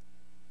so,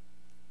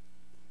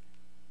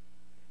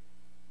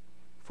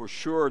 for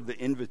sure, the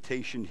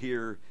invitation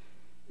here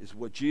is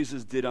what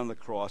Jesus did on the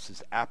cross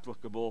is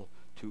applicable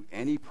to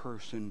any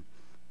person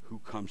who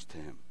comes to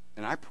him.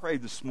 And I pray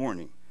this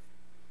morning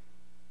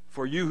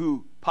for you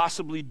who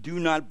possibly do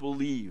not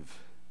believe,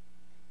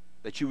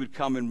 that you would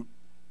come and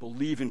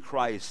believe in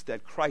Christ,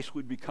 that Christ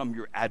would become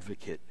your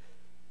advocate,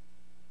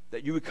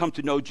 that you would come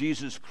to know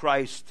Jesus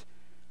Christ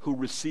who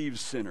receives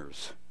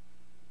sinners.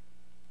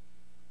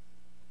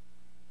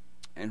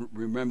 And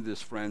remember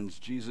this, friends,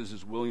 Jesus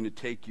is willing to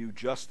take you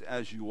just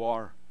as you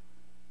are,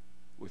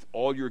 with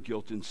all your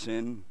guilt and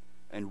sin,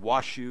 and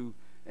wash you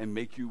and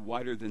make you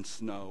whiter than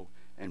snow,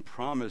 and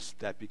promise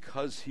that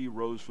because he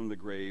rose from the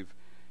grave,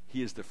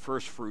 he is the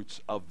first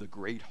fruits of the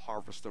great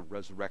harvest of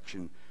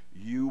resurrection.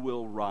 You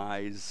will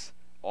rise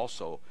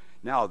also.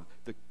 Now,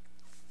 the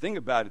thing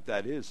about it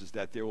that is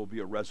that there will be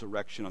a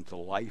resurrection unto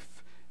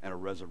life and a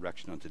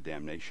resurrection unto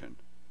damnation.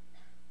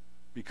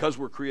 Because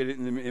we're created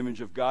in the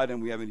image of God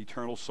and we have an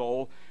eternal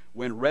soul,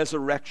 when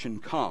resurrection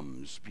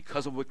comes,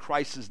 because of what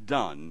Christ has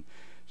done,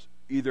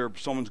 either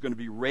someone's going to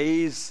be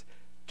raised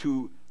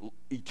to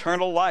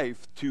eternal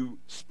life to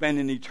spend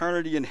an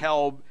eternity in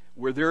hell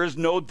where there is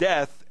no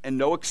death and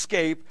no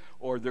escape,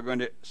 or they're going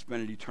to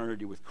spend an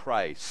eternity with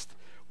Christ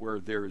where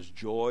there is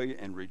joy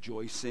and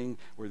rejoicing,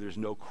 where there's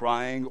no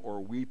crying or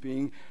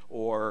weeping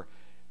or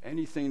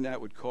anything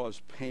that would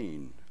cause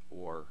pain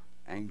or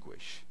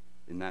anguish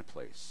in that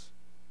place.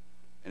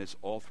 And it's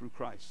all through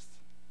Christ.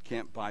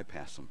 Can't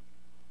bypass him.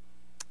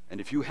 And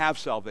if you have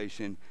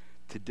salvation,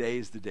 today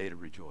is the day to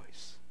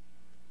rejoice.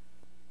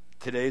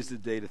 Today is the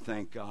day to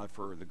thank God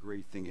for the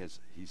great thing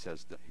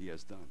he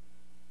has done.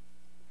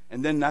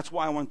 And then that's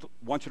why I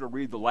want you to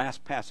read the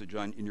last passage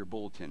in your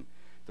bulletin.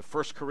 The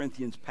 1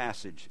 Corinthians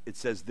passage. It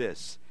says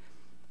this: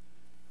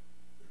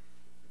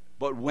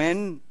 but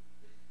when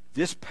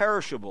this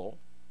perishable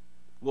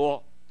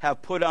will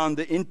have put on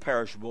the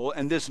imperishable,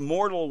 and this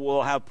mortal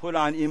will have put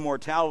on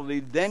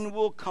immortality, then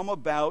will come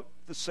about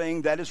the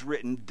saying that is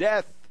written,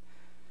 death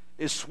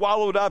is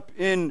swallowed up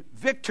in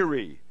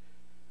victory.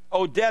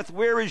 O death,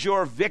 where is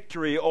your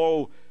victory?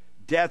 O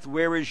death,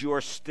 where is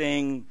your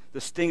sting? The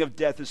sting of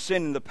death is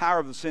sin, and the power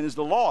of the sin is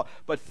the law.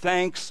 But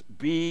thanks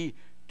be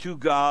to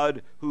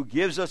God who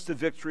gives us the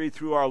victory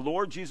through our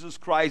Lord Jesus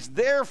Christ.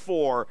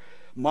 Therefore,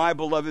 my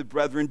beloved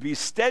brethren, be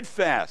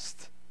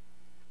steadfast,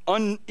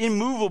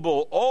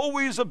 immovable,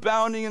 always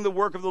abounding in the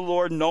work of the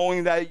Lord,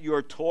 knowing that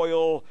your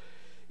toil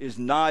is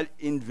not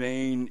in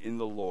vain in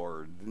the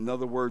Lord. In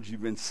other words,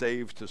 you've been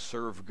saved to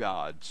serve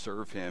God,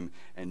 serve him,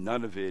 and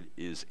none of it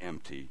is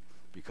empty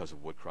because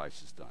of what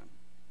Christ has done.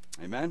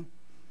 Amen?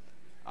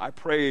 I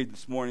pray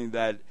this morning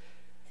that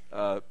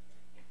the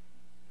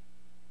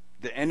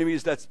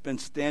enemies that's been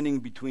standing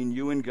between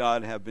you and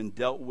God have been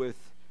dealt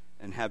with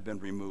and have been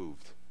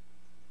removed.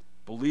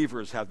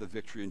 Believers have the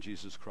victory in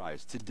Jesus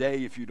Christ.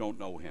 Today, if you don't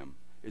know him,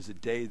 is a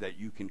day that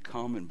you can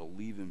come and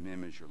believe in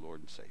him as your Lord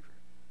and Savior.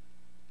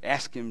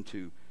 Ask him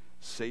to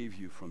save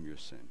you from your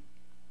sin.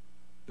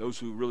 Those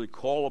who really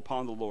call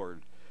upon the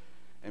Lord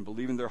and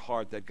believe in their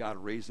heart that God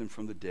raised him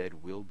from the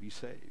dead will be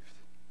saved.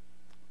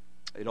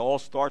 It all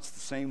starts the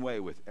same way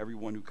with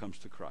everyone who comes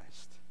to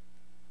Christ.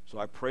 So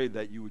I pray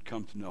that you would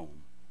come to know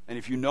him. And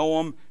if you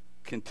know him,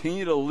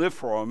 continue to live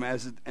for him,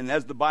 as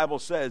the Bible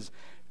says,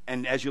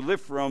 and as you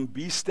live for him,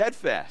 be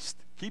steadfast.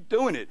 Keep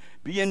doing it.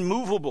 Be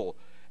immovable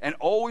and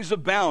always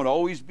abound,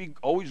 always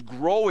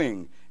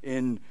growing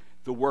in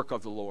the work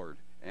of the Lord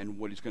and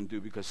what he's going to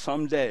do, because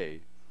someday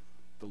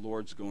the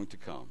Lord's going to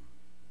come.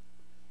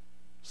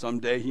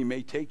 Someday he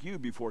may take you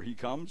before he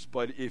comes,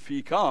 but if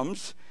he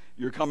comes,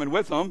 you're coming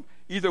with him.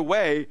 Either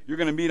way, you're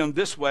going to meet him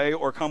this way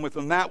or come with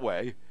him that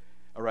way,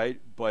 all right?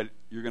 But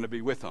you're going to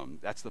be with him.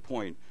 That's the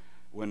point.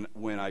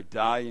 When I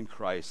die in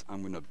Christ,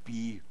 I'm going to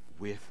be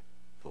with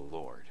the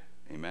Lord.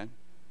 Amen?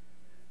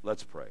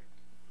 Let's pray.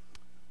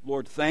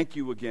 Lord, thank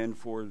you again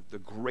for the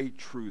great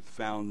truth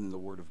found in the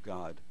Word of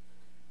God.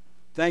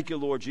 Thank you,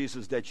 Lord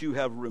Jesus, that you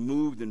have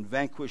removed and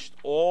vanquished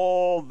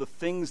all the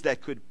things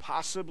that could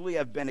possibly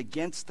have been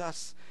against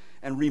us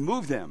and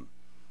removed them.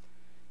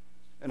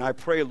 And I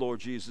pray,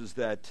 Lord Jesus,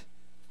 that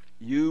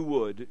you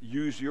would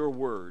use your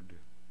word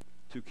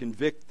to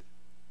convict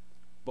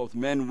both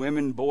men,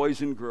 women, boys,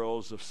 and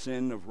girls of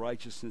sin, of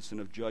righteousness, and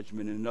of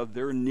judgment, and of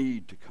their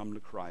need to come to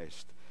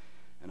Christ.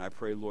 And I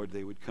pray, Lord,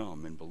 they would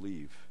come and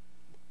believe,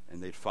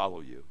 and they'd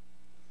follow you.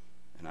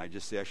 And I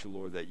just ask you,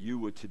 Lord, that you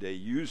would today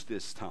use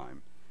this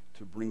time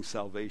to bring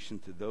salvation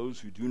to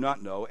those who do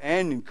not know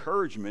and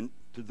encouragement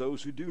to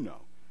those who do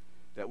know,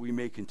 that we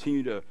may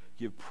continue to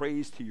give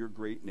praise to your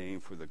great name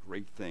for the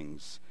great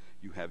things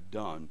you have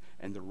done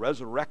and the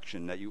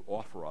resurrection that you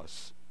offer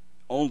us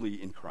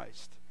only in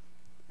Christ.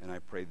 And I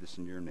pray this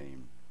in your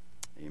name.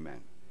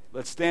 Amen.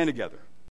 Let's stand together.